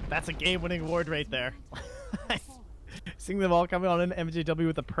 That's a game-winning ward right there. Seeing them all coming on in MJW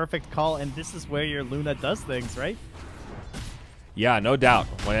with a perfect call, and this is where your Luna does things, right? Yeah, no doubt.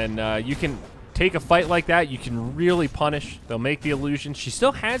 When you can take a fight like that, you can really punish. They'll make the illusion. She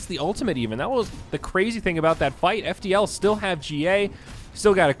still has the ultimate even. That was the crazy thing about that fight. FDL still have GA,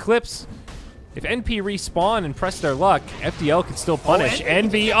 still got Eclipse. If NP respawn and press their luck, FDL can still punish.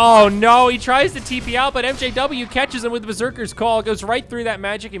 Envy, oh no, he tries to TP out, but MJW catches him with the Berserker's Call. Goes right through that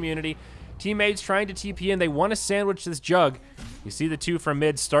magic immunity. Teammates trying to TP in. They want to sandwich this Jug. You see the two from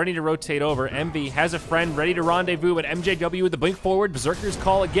mid starting to rotate over. Envy has a friend ready to rendezvous, but MJW with the blink forward. Berserker's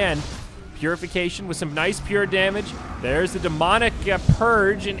Call again. Purification with some nice pure damage. There's the demonic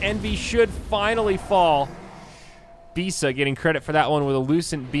purge, and Envy should finally fall. Bisa getting credit for that one with a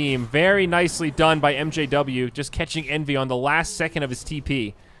Lucent Beam. Very nicely done by MJW, just catching Envy on the last second of his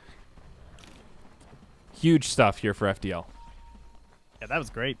TP. Huge stuff here for FDL. Yeah, that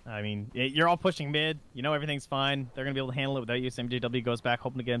was great. I mean, you're all pushing mid. You know everything's fine. They're going to be able to handle it without you. So MJW goes back,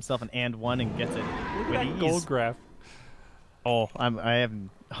 hoping to get himself an and-1 and gets it with ease. Gold graph. Oh, I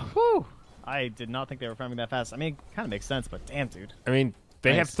haven't... Whew! I did not think they were farming that fast. I mean, it kind of makes sense, but damn, dude. I mean,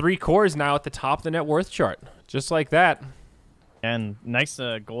 they have Nice. 3 cores now at the top of the net worth chart. Just like that. And nice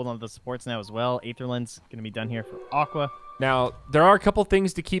gold on the supports now as well. Aetherland's going to be done here for Aqua. Now, there are a couple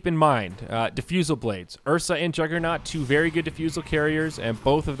things to keep in mind. Diffusal Blades. Ursa and Juggernaut, 2 very good diffusal carriers, and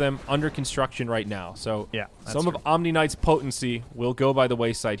both of them under construction right now. So Yeah, that's some true. of Omni Knight's potency will go by the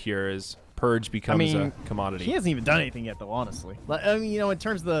wayside here as Purge becomes a commodity. He hasn't even done anything yet, though, honestly. I mean, you know, in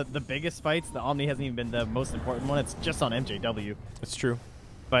terms of the biggest fights, the Omni hasn't even been the most important one. It's just on MJW. It's true.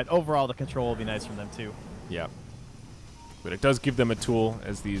 But overall, the control will be nice from them, too. Yeah. But it does give them a tool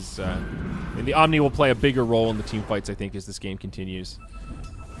as these... and the Omni will play a bigger role in the team fights, I think, as this game continues.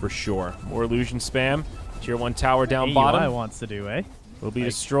 For sure. More illusion spam. Tier 1 tower down AUI bottom. wants to do, eh? Will be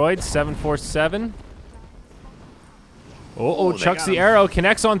destroyed. 747. Oh, chucks they the got him. arrow.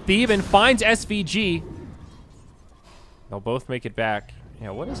 Connects on Thievin. Finds SVG. They'll both make it back. Yeah,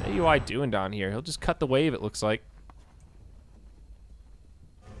 what is AUI doing down here? He'll just cut the wave, it looks like.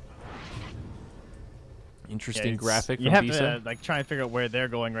 Interesting graphic from You have Bisa. to try and figure out where they're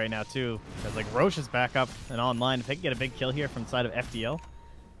going right now too, because Roche is back up and online. If they can get a big kill here from the side of FDL,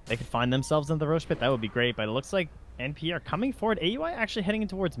 they could find themselves in the Roche pit. That would be great. But it looks like NP are coming forward. AUI actually heading in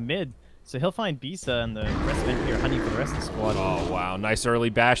towards mid, so he'll find Bisa and the rest of NP are hunting for the rest of the squad. Oh, wow. Nice early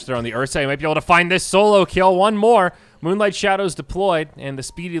bash there on the Ursa. He might be able to find this solo kill. One more. Moonlight Shadow's deployed, and the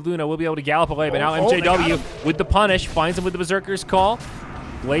speedy Luna will be able to gallop away. But now MJW with the punish finds him with the Berserker's Call.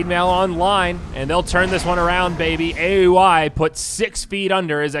 Blade Mail online, and they'll turn this one around, baby. AUI put 6 feet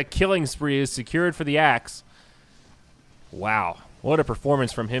under as a killing spree is secured for the Axe. Wow. What a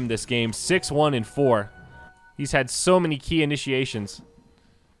performance from him this game. 6-1 and 4. He's had so many key initiations.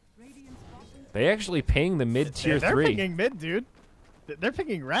 They actually ping the mid tier 3. They're picking mid, dude. They're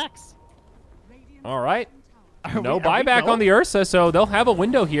picking Rax. All right. Are No we buyback no? on the Ursa, so they'll have a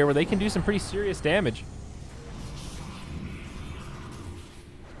window here where they can do some pretty serious damage.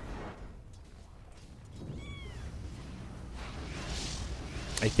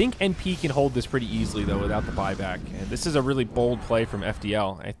 I think NP can hold this pretty easily, though, without the buyback. And this is a really bold play from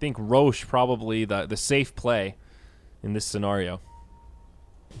FDL. I think Roche probably the safe play in this scenario.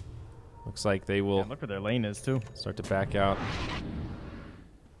 Looks like they will Yeah, look where their lane is too. start to back out.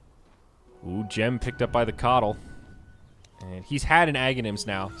 Ooh, Gem picked up by the Coddle. And he's had an Aghanims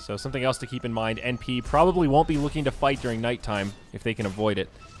now, so something else to keep in mind. NP probably won't be looking to fight during nighttime if they can avoid it.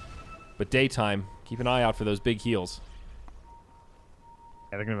 But daytime, keep an eye out for those big heals.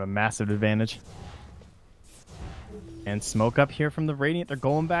 Yeah, they're gonna have a massive advantage. And smoke up here from the Radiant. They're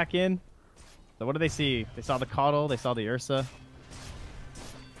going back in. So what do they see? They saw the Coddle. They saw the Ursa.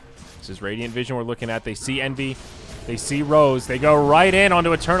 This is Radiant Vision we're looking at. They see Envy. They see Rose. They go right in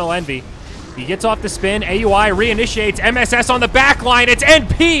onto Eternal Envy. He gets off the spin. AUI reinitiates. MSS on the back line. It's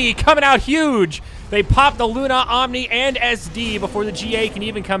NP coming out huge. They pop the Luna, Omni, and SD before the GA can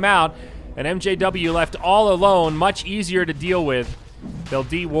even come out. And MJW left all alone, much easier to deal with. They'll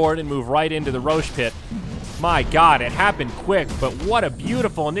de-ward and move right into the Roche pit. My God, it happened quick, but what a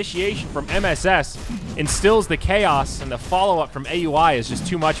beautiful initiation from MSS. Instills the chaos, and the follow-up from AUI is just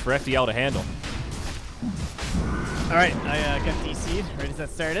too much for FDL to handle. All right, I got DC'd right as that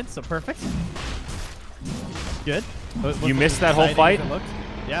started, so perfect. Good. You missed that whole fight?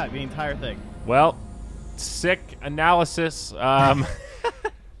 Yeah, the entire thing. Well, sick analysis.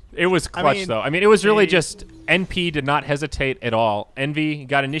 It was clutch, though. I mean, it was really just NP did not hesitate at all. Envy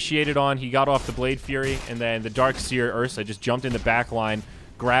got initiated on. He got off the Blade Fury, and then the Dark Seer Ursa just jumped in the back line,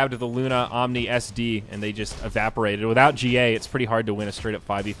 grabbed the Luna, Omni, SD, and they just evaporated. Without GA, it's pretty hard to win a straight-up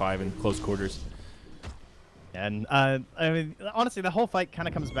 5v5 in close quarters. And, I mean, honestly, the whole fight kind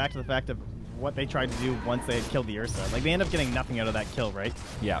of comes back to the fact of what they tried to do once they had killed the Ursa. Like, they end up getting nothing out of that kill, right?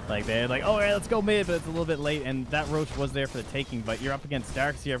 Yeah. Like, they're like, oh, all right, let's go mid, but it's a little bit late, and that Roche was there for the taking, but you're up against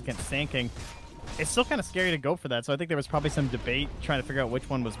Darks, you're up against Sand King. It's still kind of scary to go for that, so I think there was probably some debate trying to figure out which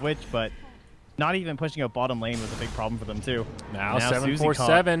one was which, but not even pushing out bottom lane was a big problem for them, too. Now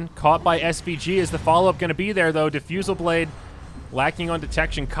 747, caught by SVG. Is the follow-up going to be there, though? Diffusal Blade lacking on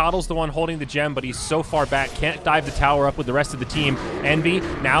detection. Coddle's the one holding the gem, but he's so far back, can't dive the tower up with the rest of the team. Envy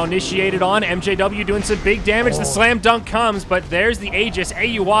now initiated on. MJW doing some big damage. The slam dunk comes, but there's the Aegis.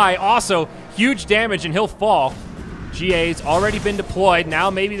 AUI also huge damage, and he'll fall. GA's already been deployed. Now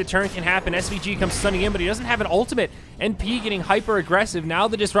maybe the turn can happen. SVG comes stunning in, but he doesn't have an ultimate. NP getting hyper aggressive. Now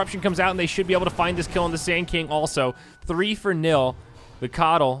the disruption comes out, and they should be able to find this kill on the Sand King also. 3-0. The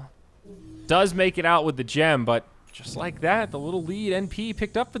Coddle does make it out with the gem, but just like that, the little lead NP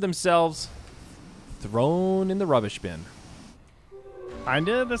picked up for themselves. Thrown in the rubbish bin.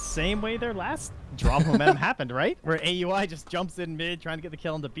 Kinda the same way their last drop momentum happened, right? Where AUI just jumps in mid, trying to get the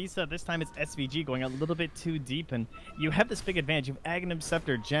kill on the Bisa. This time it's SVG going a little bit too deep, and you have this big advantage. You have Aghanim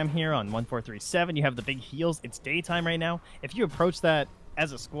Scepter Gem here on 1437. You have the big heals. It's daytime right now. If you approach that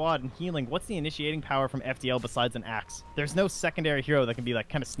as a squad and healing, what's the initiating power from FDL besides an axe? There's no secondary hero that can be like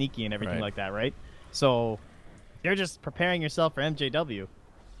kind of sneaky and everything like that, right? So you're just preparing yourself for MJW.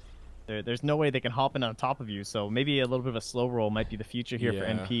 There's no way they can hop in on top of you, so maybe a little bit of a slow roll might be the future here for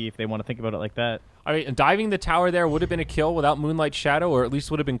NP if they want to think about it like that. I mean, diving the tower there would have been a kill without Moonlight Shadow, or at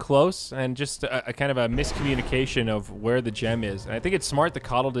least would have been close, and just a kind of a miscommunication of where the gem is. And I think it's smart the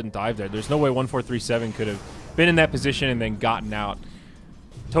Coddle didn't dive there. There's no way 1437 could have been in that position and then gotten out.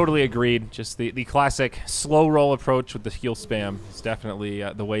 Totally agreed. Just the classic slow roll approach with the heal spam is definitely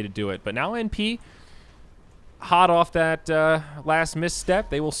the way to do it. But now NP, hot off that last misstep,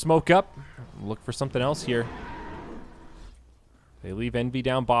 they will smoke up, look for something else here. They leave Envy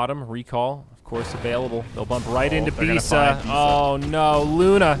down bottom. Recall, of course, available. They'll bump right into Bisa. Oh no,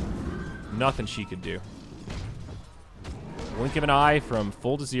 Luna. Nothing she could do. Blink of an eye from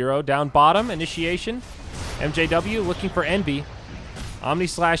full to zero. Down bottom, initiation. MJW looking for Envy. Omni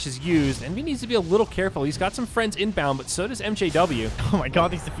Slash is used. Envy needs to be a little careful. He's got some friends inbound, but so does MJW. Oh my god,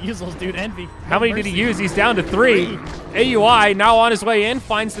 these defusals, dude. Envy. How many did he use? He's down to 3. AUI now on his way in,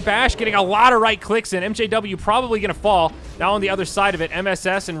 finds the bash, getting a lot of right clicks in. MJW probably going to fall. Now on the other side of it,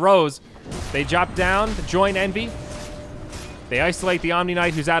 MSS and Rose. They drop down to join Envy. They isolate the Omni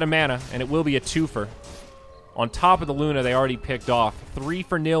Knight, who's out of mana, and it will be a twofer. On top of the Luna they already picked off.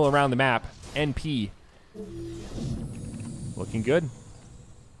 3-0 around the map. NP. Looking good.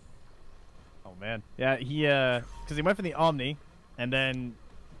 Man, yeah, because he went for the Omni, and then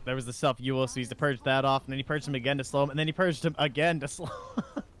there was the self-Eul, so he's to purge that off, and then he purged him again to slow him, and then he purged him again to slow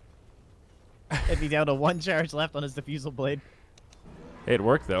and he's down to 1 charge left on his Diffusal Blade. Hey, it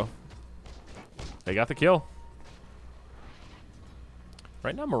worked, though. They got the kill.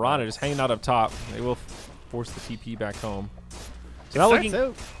 Right now, Mirana just hanging out up top. They will force the TP back home. So now looking,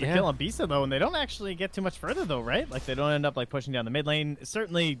 the kill on Bisa, though, and they don't actually get too much further, though, right? Like, they don't end up, like, pushing down the mid lane.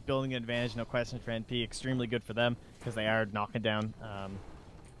 Certainly building an advantage, no question, for NP. Extremely good for them, because they are knocking down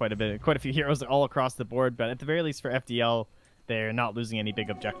quite a few heroes all across the board. But at the very least for FDL, they're not losing any big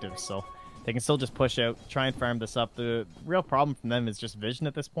objectives, so they can still just push out, try and farm this up. The real problem from them is just vision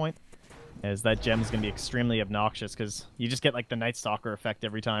at this point, as that gem is going to be extremely obnoxious, because you just get, like, the Night Stalker effect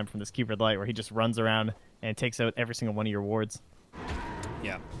every time from this Keeper of the Light, where he just runs around and takes out every single one of your wards.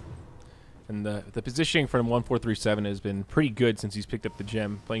 Yeah. And the positioning from 1437 has been pretty good since he's picked up the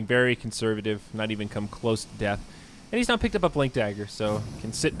gem. Playing very conservative, not even come close to death. And he's now picked up a Blink Dagger, so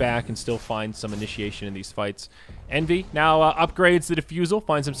can sit back and still find some initiation in these fights. Envy now upgrades the Diffusal,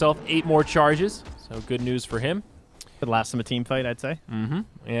 finds himself 8 more charges, so good news for him. Could last them a team fight, I'd say.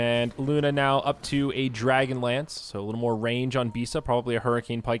 And Luna now up to a Dragon Lance, so a little more range on Bisa, probably a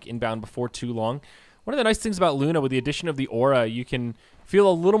Hurricane Pike inbound before too long. One of the nice things about Luna, with the addition of the Aura, you can feel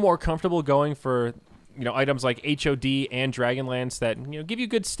a little more comfortable going for, you know, items like HOD and Dragon Lance that, you know, give you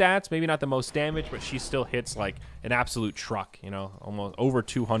good stats, maybe not the most damage, but she still hits like an absolute truck, you know, almost over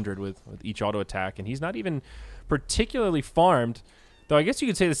 200 with each auto attack, and he's not even particularly farmed. Though I guess you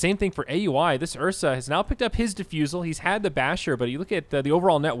could say the same thing for AUI. This Ursa has now picked up his Diffusal. He's had the Basher, but you look at the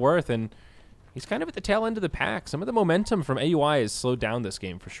overall net worth, and he's kind of at the tail end of the pack. Some of the momentum from AUI has slowed down this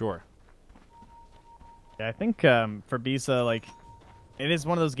game for sure. Yeah, I think for Bisa, like, it is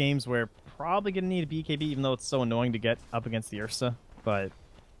one of those games where probably going to need a BKB, even though it's so annoying to get up against the Ursa. But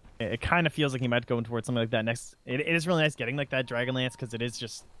it kind of feels like he might go towards something like that next. It is really nice getting like that Dragon Lance because it is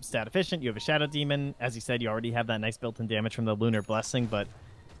just stat efficient. You have a Shadow Demon. As you said, you already have that nice built-in damage from the Lunar Blessing, but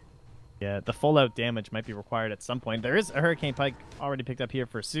yeah, the full-out damage might be required at some point. There is a Hurricane Pike already picked up here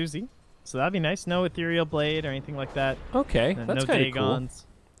for Susie, so that'd be nice. No Ethereal Blade or anything like that. Okay, that's kind of cool.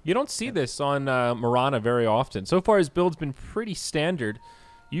 You don't see this on Mirana very often. So far, his build's been pretty standard.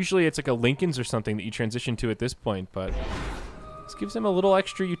 Usually it's like a Lincoln's or something that you transition to at this point, but this gives him a little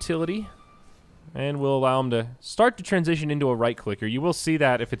extra utility and will allow him to start to transition into a right clicker. You will see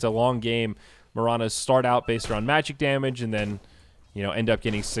that if it's a long game, Miranas start out based around magic damage and then, you know, end up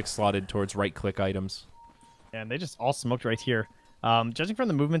getting 6 slotted towards right click items. And they just all smoked right here. Judging from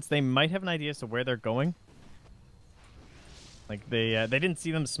the movements, they might have an idea as to where they're going. Like, they didn't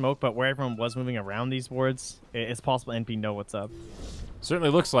see them smoke, but where everyone was moving around these wards, it's possible NP know what's up.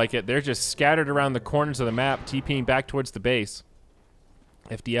 Certainly looks like it. They're just scattered around the corners of the map, TPing back towards the base.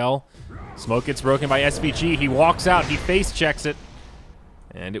 FDL, smoke gets broken by SVG. He walks out, he face checks it,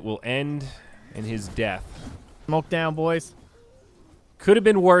 and it will end in his death. Smoke down, boys. Could have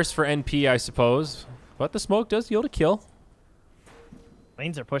been worse for NP, I suppose, but the smoke does yield a kill.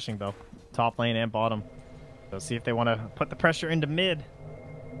 Lanes are pushing, though. Top lane and bottom. So see if they want to put the pressure into mid.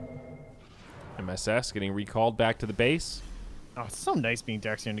 MSS getting recalled back to the base. Oh, it's so nice being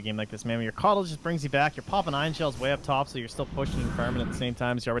Darkseer in a game like this, man. Your Coddle just brings you back. You're popping Iron Shells way up top, so you're still pushing and farming at the same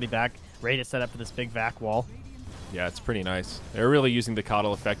time. So you're already back, ready to set up for this big vac wall. Yeah, it's pretty nice. They're really using the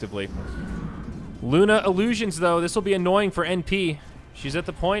Coddle effectively. Luna Illusions, though, this will be annoying for NP. She's at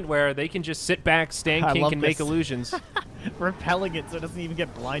the point where they can just sit back, stand kink, and make illusions. Repelling it so it doesn't even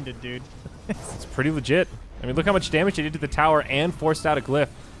get blinded, dude. It's pretty legit. I mean, look how much damage they did to the tower and forced out a glyph.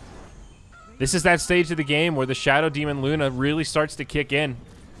 This is that stage of the game where the Shadow Demon Luna really starts to kick in.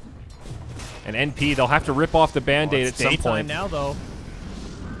 And NP, they'll have to rip off the Band-Aid at some point. Now, though.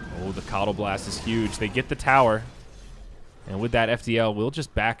 Oh, the Coddle Blast is huge. They get the tower. And with that, FDL will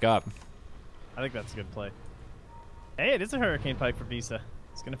just back up. I think that's a good play. Hey, it is a Hurricane Pike for Bisa.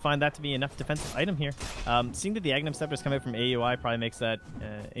 He's going to find that to be enough defensive item here. Seeing that the Agnum Scepters come out from AUI probably makes that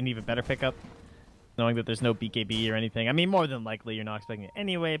an even better pickup. Knowing that there's no BKB or anything. I mean, more than likely you're not expecting it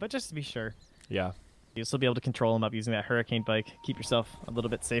anyway, but just to be sure. Yeah. You'll still be able to control him up using that Hurricane Bike. Keep yourself a little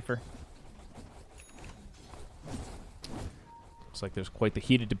bit safer. Looks like there's quite the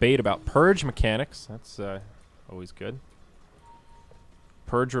heated debate about Purge mechanics. That's always good.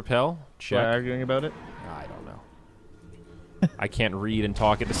 Purge Repel. Check. Why arguing about it? I don't know. I can't read and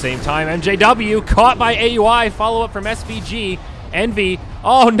talk at the same time. MJW caught by AUI. Follow-up from SVG. Envy.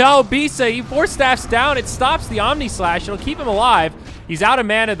 Oh no, Bisa, he 4-staffs down. It stops the Omni Slash. It'll keep him alive. He's out of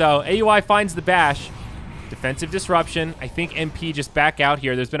mana though. AUI finds the bash. Defensive disruption. I think MP just back out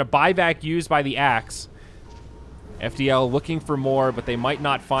here. There's been a buyback used by the Axe. FDL looking for more, but they might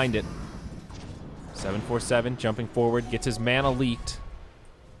not find it. 747 jumping forward, gets his mana leaked.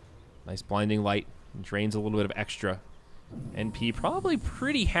 Nice blinding light. Drains a little bit of extra. NP probably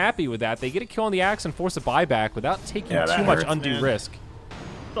pretty happy with that. They get a kill on the Axe and force a buyback without taking too much undue risk.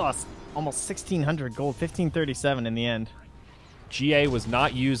 Lost almost 1,600 gold, 1,537 in the end. GA was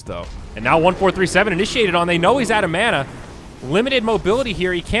not used, though. And now 1437 initiated on. They know he's out of mana. Limited mobility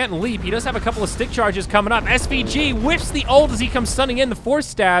here. He can't leap. He does have a couple of stick charges coming up. SVG whips the ult as he comes stunning in. The 4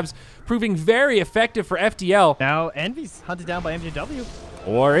 stabs proving very effective for FDL. Now Envy's hunted down by MJW.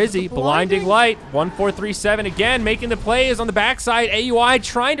 Or is he? Blinding light. 1437 again, making the plays on the backside. AUI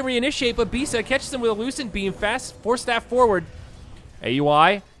trying to reinitiate, but Bisa catches him with a Lucent Beam. Fast 4-staff forward.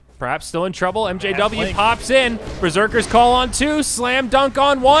 AUI perhaps still in trouble. MJW pops in. Berserker's call on 2. Slam dunk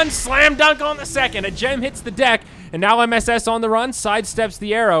on 1. Slam dunk on the 2nd. A gem hits the deck. And now MSS on the run. Sidesteps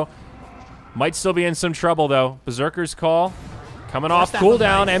the arrow. Might still be in some trouble, though. Berserker's call. Coming off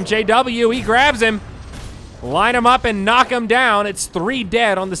cooldown. MJW, he grabs him. Line him up and knock him down. It's 3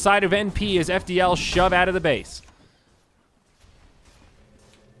 dead on the side of NP as FDL shove out of the base.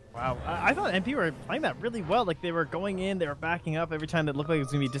 Wow, Wow, I thought NP were playing that really well. Like, they were going in, they were backing up every time that looked like it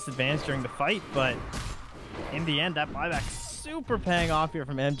was going to be disadvantaged during the fight. But in the end, that buyback super paying off here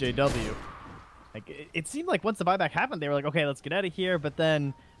from MJW. Like, it seemed like once the buyback happened, they were like, okay, let's get out of here. But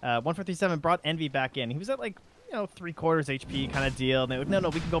then 1437 brought Envy back in. He was at like, you know, 3/4 HP kind of deal. And they were like, no,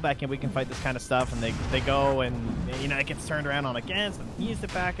 we can go back in, we can fight this kind of stuff. And they go, and you know, it gets turned around on against, and he used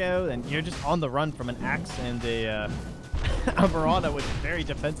it back out, and you're just on the run from an Axe and a Marana with very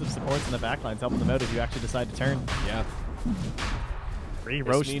defensive supports in the backlines, helping them out if you actually decide to turn. Yeah. Free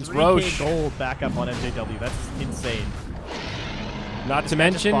Roche, means 3K Roche. gold back up on MJW. That's insane. Not to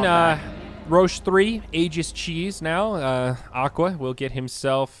mention, Roche 3, Aegis Cheese now. Aqua will get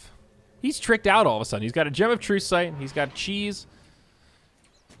himself... He's tricked out all of a sudden. He's got a Gem of Truth Sight. He's got Cheese.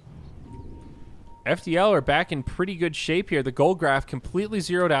 FDL are back in pretty good shape here. The gold graph completely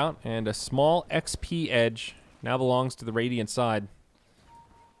zeroed out, and a small XP edge now belongs to the Radiant side.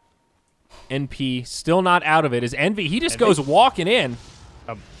 NP still not out of it. Is Envy? He just goes walking in.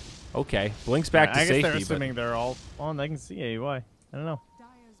 Okay, blinks back to safety. I guess they're assuming they're all on. They can see AUI. I don't know.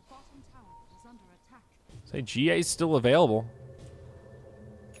 Say GA's still available.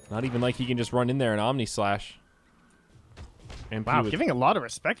 Not even like he can just run in there and Omni Slash. MP wow, giving a lot of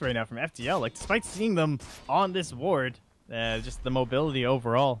respect right now from FDL. Like, despite seeing them on this ward, just the mobility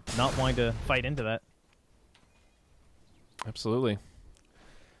overall, not wanting to fight into that. Absolutely.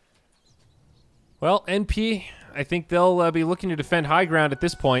 Well, NP, I think they'll be looking to defend high ground at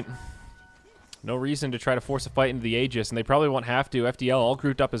this point. No reason to try to force a fight into the Aegis, and they probably won't have to. FDL all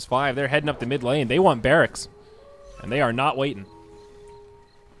grouped up as 5. They're heading up the mid lane. They want barracks, and they are not waiting.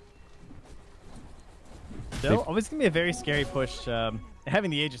 Still, always going to be a very scary push. Having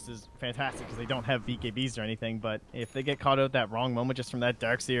the Aegis is fantastic because they don't have BKBs or anything, but if they get caught out that wrong moment just from that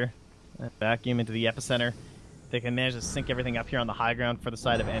Darkseer, that vacuum into the epicenter, they can manage to sync everything up here on the high ground for the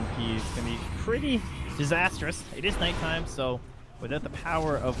side of NP. It's going to be pretty disastrous. It is nighttime, so without the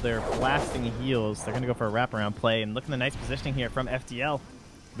power of their blasting heals, they're going to go for a wraparound play. And look at the nice positioning here from FDL.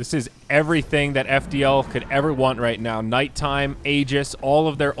 This is everything that FDL could ever want right now. Nighttime, Aegis, all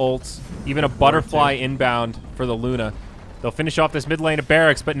of their ults, even a butterfly inbound for the Luna. They'll finish off this mid lane of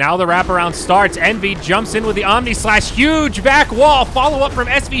barracks, but now the wraparound starts. Envy jumps in with the Omni Slash. Huge back wall. Follow up from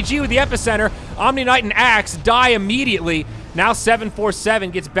SVG with the epicenter. Omni Knight and Axe die immediately. Now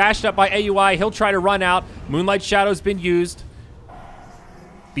 747 gets bashed up by AUI. He'll try to run out. Moonlight Shadow's been used.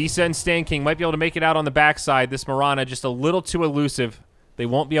 Bisa and Stan King might be able to make it out on the backside. This Marana just a little too elusive. They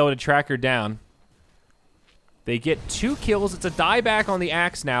won't be able to track her down. They get 2 kills. It's a dieback on the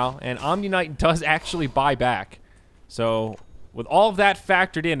Axe now, and Omni Knight does actually buy back. So with all of that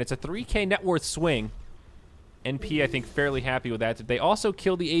factored in, it's a 3K net worth swing. NP, I think, fairly happy with that. Did they also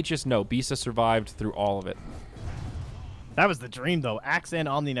kill the Aegis? No, Bisa survived through all of it. That was the dream, though. Axe and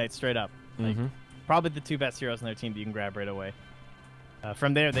Omni Knight straight up. Like, probably the 2 best heroes on their team that you can grab right away.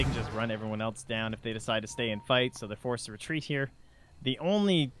 From there, they can just run everyone else down if they decide to stay and fight, so they're forced to retreat here. The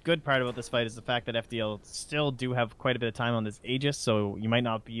only good part about this fight is the fact that FDL still do have quite a bit of time on this Aegis, so you might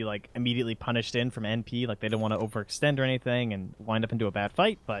not be like immediately punished in from NP, like they don't want to overextend or anything and wind up into a bad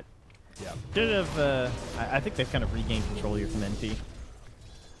fight, but yeah, I think they've kind of regained control here from NP.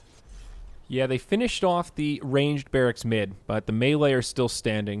 Yeah, they finished off the ranged barracks mid, but the melee are still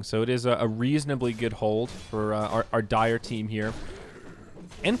standing, so it is a reasonably good hold for our dire team here.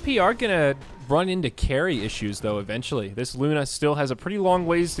 NP are going to run into carry issues, though, eventually. This Luna still has a pretty long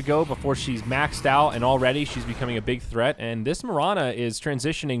ways to go before she's maxed out, and already she's becoming a big threat. And this Marana is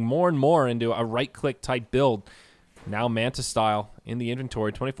transitioning more and more into a right-click type build. Now Manta style in the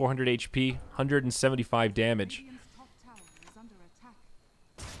inventory, 2400 HP, 175 damage.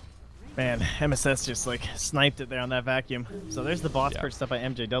 Man, MSS just, like, sniped it there on that vacuum. So there's the boss perched up by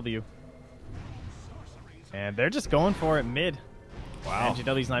MJW. And they're just going for it mid. Wow.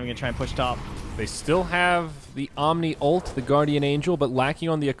 MJW's not even going to try and push top. They still have the Omni ult, the Guardian Angel, but lacking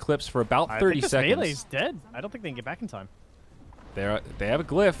on the Eclipse for about 30 seconds. Melee's dead. I don't think they can get back in time. They have a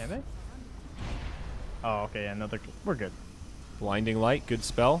glyph. Can they? Oh, okay. Yeah, no, we're good. Blinding Light, good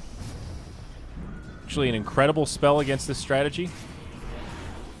spell. Actually, an incredible spell against this strategy.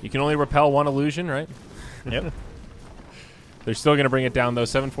 You can only repel 1 illusion, right? Yep. They're still going to bring it down, though.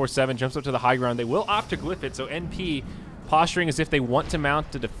 747 jumps up to the high ground. They will opt to glyph it, so NP posturing as if they want to mount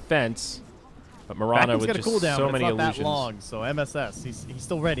the defense. But Marana with just cooldown, so many it's not illusions. That long, so MSS, he's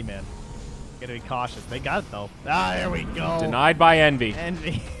still ready, man. Gotta be cautious. They got it, though. Ah, there we go. Denied by Envy.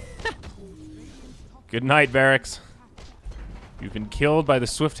 Envy. Good night, Barracks. You've been killed by the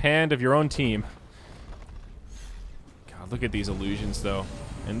swift hand of your own team. God, look at these illusions, though.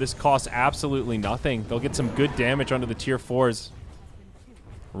 And this costs absolutely nothing. They'll get some good damage onto the tier 4s.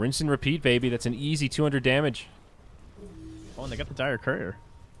 Rinse and repeat, baby. That's an easy 200 damage. Oh, and they got the Dire Courier.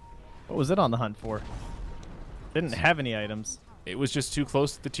 What was it on the hunt for? Didn't have any items. It was just too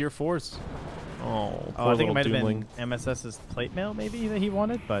close to the tier 4s. Oh, I think it might Doomling. have been MSS's plate mail maybe that he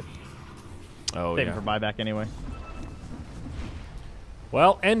wanted, but yeah. for buyback anyway.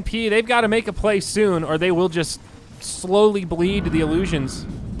 Well, NP, they've got to make a play soon, or they will just slowly bleed to the illusions.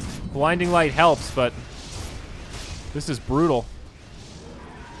 Blinding Light helps, but this is brutal.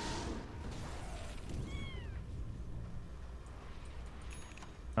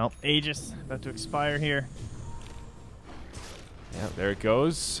 Well, Aegis about to expire here. Yeah, there it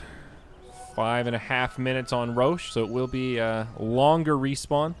goes. 5.5 minutes on Roche, so it will be a longer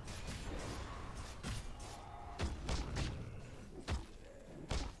respawn.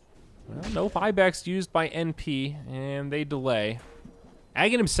 Well, no buybacks used by NP, and they delay.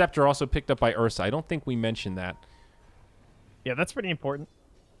 Aghanim Scepter also picked up by Ursa. I don't think we mentioned that. Yeah, that's pretty important.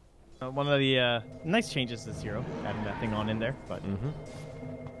 One of the nice changes this hero, adding that thing on in there. But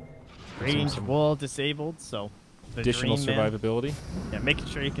range wall disabled, so the additional Dream Man. survivability. Yeah, making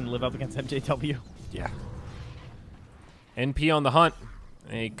sure you can live up against MJW. Yeah. NP on the hunt.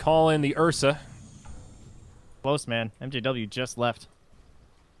 They call in the Ursa. Close, man. MJW just left.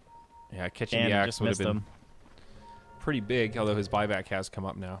 Yeah, catching And the axe just would have missed been him. pretty big, although his buyback has come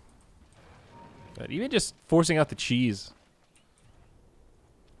up now. But even just forcing out the cheese.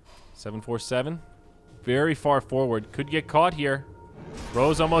 747. Very far forward. Could get caught here.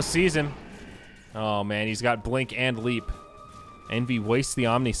 Rose almost sees him. Oh, man, he's got blink and leap. Envy wastes the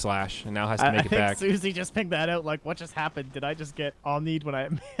Omni Slash and now has to make it back. I think Susie just picked that out. Like, what just happened? Did I just get Omni'd when I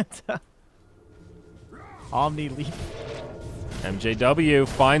had Manta? Omni leap. MJW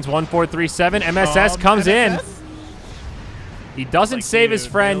finds 1437. MSS comes in. He doesn't save his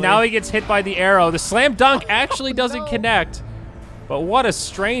friend. Really? Now he gets hit by the arrow. The slam dunk actually doesn't connect. But what a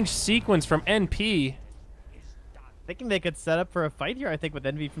strange sequence from NP. Thinking they could set up for a fight here, I think, with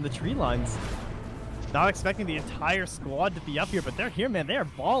Envy from the tree lines. Not expecting the entire squad to be up here, but they're here, man. They are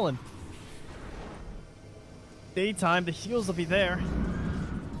balling. Daytime, the heals will be there.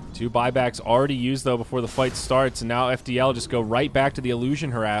 2 buybacks already used, though, before the fight starts, and now FDL just go right back to the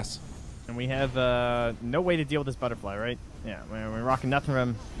illusion harass. And we have no way to deal with this butterfly, right? Yeah, we're rocking nothing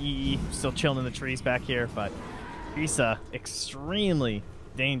from EE. Still chilling in the trees back here, but Isa extremely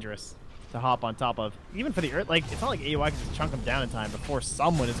dangerous to hop on top of. Even for the Earth, like, it's not like AUI can just chunk him down in time before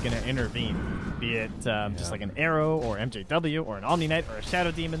someone is going to intervene. Be it just like an arrow, or MJW, or an Omni Knight, or a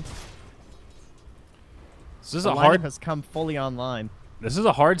Shadow Demon. This is The a lineup hard... has come fully online. This is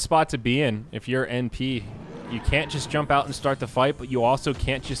a hard spot to be in if you're NP. You can't just jump out and start the fight, but you also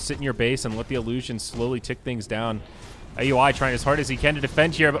can't just sit in your base and let the illusion slowly tick things down. AUI trying as hard as he can to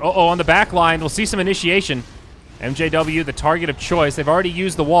defend here, but on the back line, we'll see some initiation. MJW, the target of choice. They've already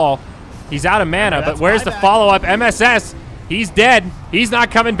used the wall. He's out of mana, but where's the follow-up? MSS, he's dead. He's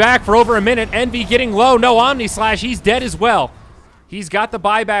not coming back for over a minute. Envy getting low. No Omni Slash. He's dead as well. He's got the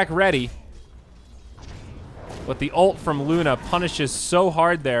buyback ready. But the ult from Luna punishes so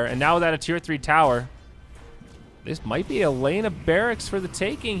hard there. And now without a tier 3 tower, this might be a lane of barracks for the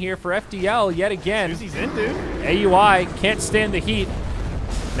taking here for FDL yet again. Susie's in, dude. AUI can't stand the heat.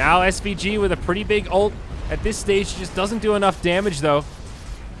 Now SVG with a pretty big ult. At this stage, just doesn't do enough damage, though.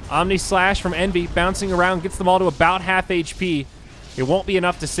 Omni Slash from Envy bouncing around, gets them all to about half HP. It won't be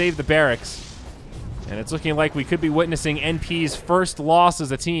enough to save the barracks. And it's looking like we could be witnessing NP's first loss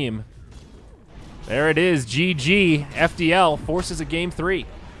as a team. There it is, GG. FDL forces a game 3.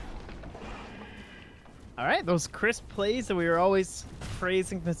 All right, those crisp plays that we were always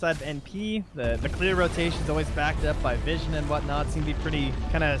praising from the side of NP. The clear rotations always backed up by vision and whatnot seem to be pretty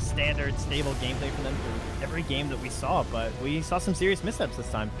kind of standard, stable gameplay for them through every game that we saw. But we saw some serious missteps this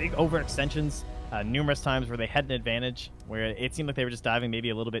time. Big overextensions, numerous times where they had an advantage, where it seemed like they were just diving maybe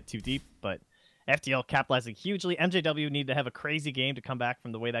a little bit too deep. But FDL capitalizing hugely. MJW needed to have a crazy game to come back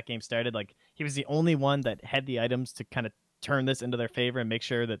from the way that game started. Like, he was the only one that had the items to kind of turn this into their favor and make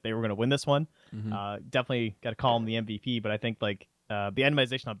sure that they were going to win this one. Definitely got to call him the MVP, but I think like the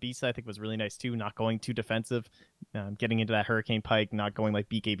itemization on Bisa I think was really nice too, not going too defensive, getting into that Hurricane Pike, not going like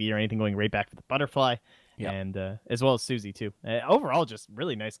BKB or anything, going right back for the Butterfly, and as well as Susie too. Overall, just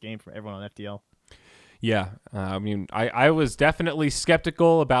really nice game for everyone on FDL. Yeah, I mean, I was definitely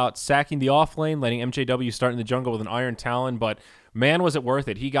skeptical about sacking the off lane, letting MJW start in the jungle with an Iron Talon, but man, was it worth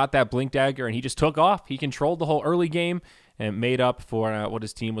it. He got that Blink Dagger, and he just took off. He controlled the whole early game and made up for what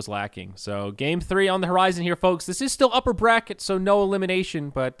his team was lacking. So game 3 on the horizon here, folks. This is still upper bracket, so no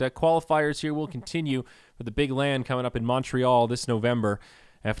elimination, but qualifiers here will continue for the big LAN coming up in Montreal this November.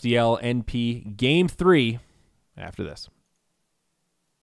 FDL NP game 3 after this.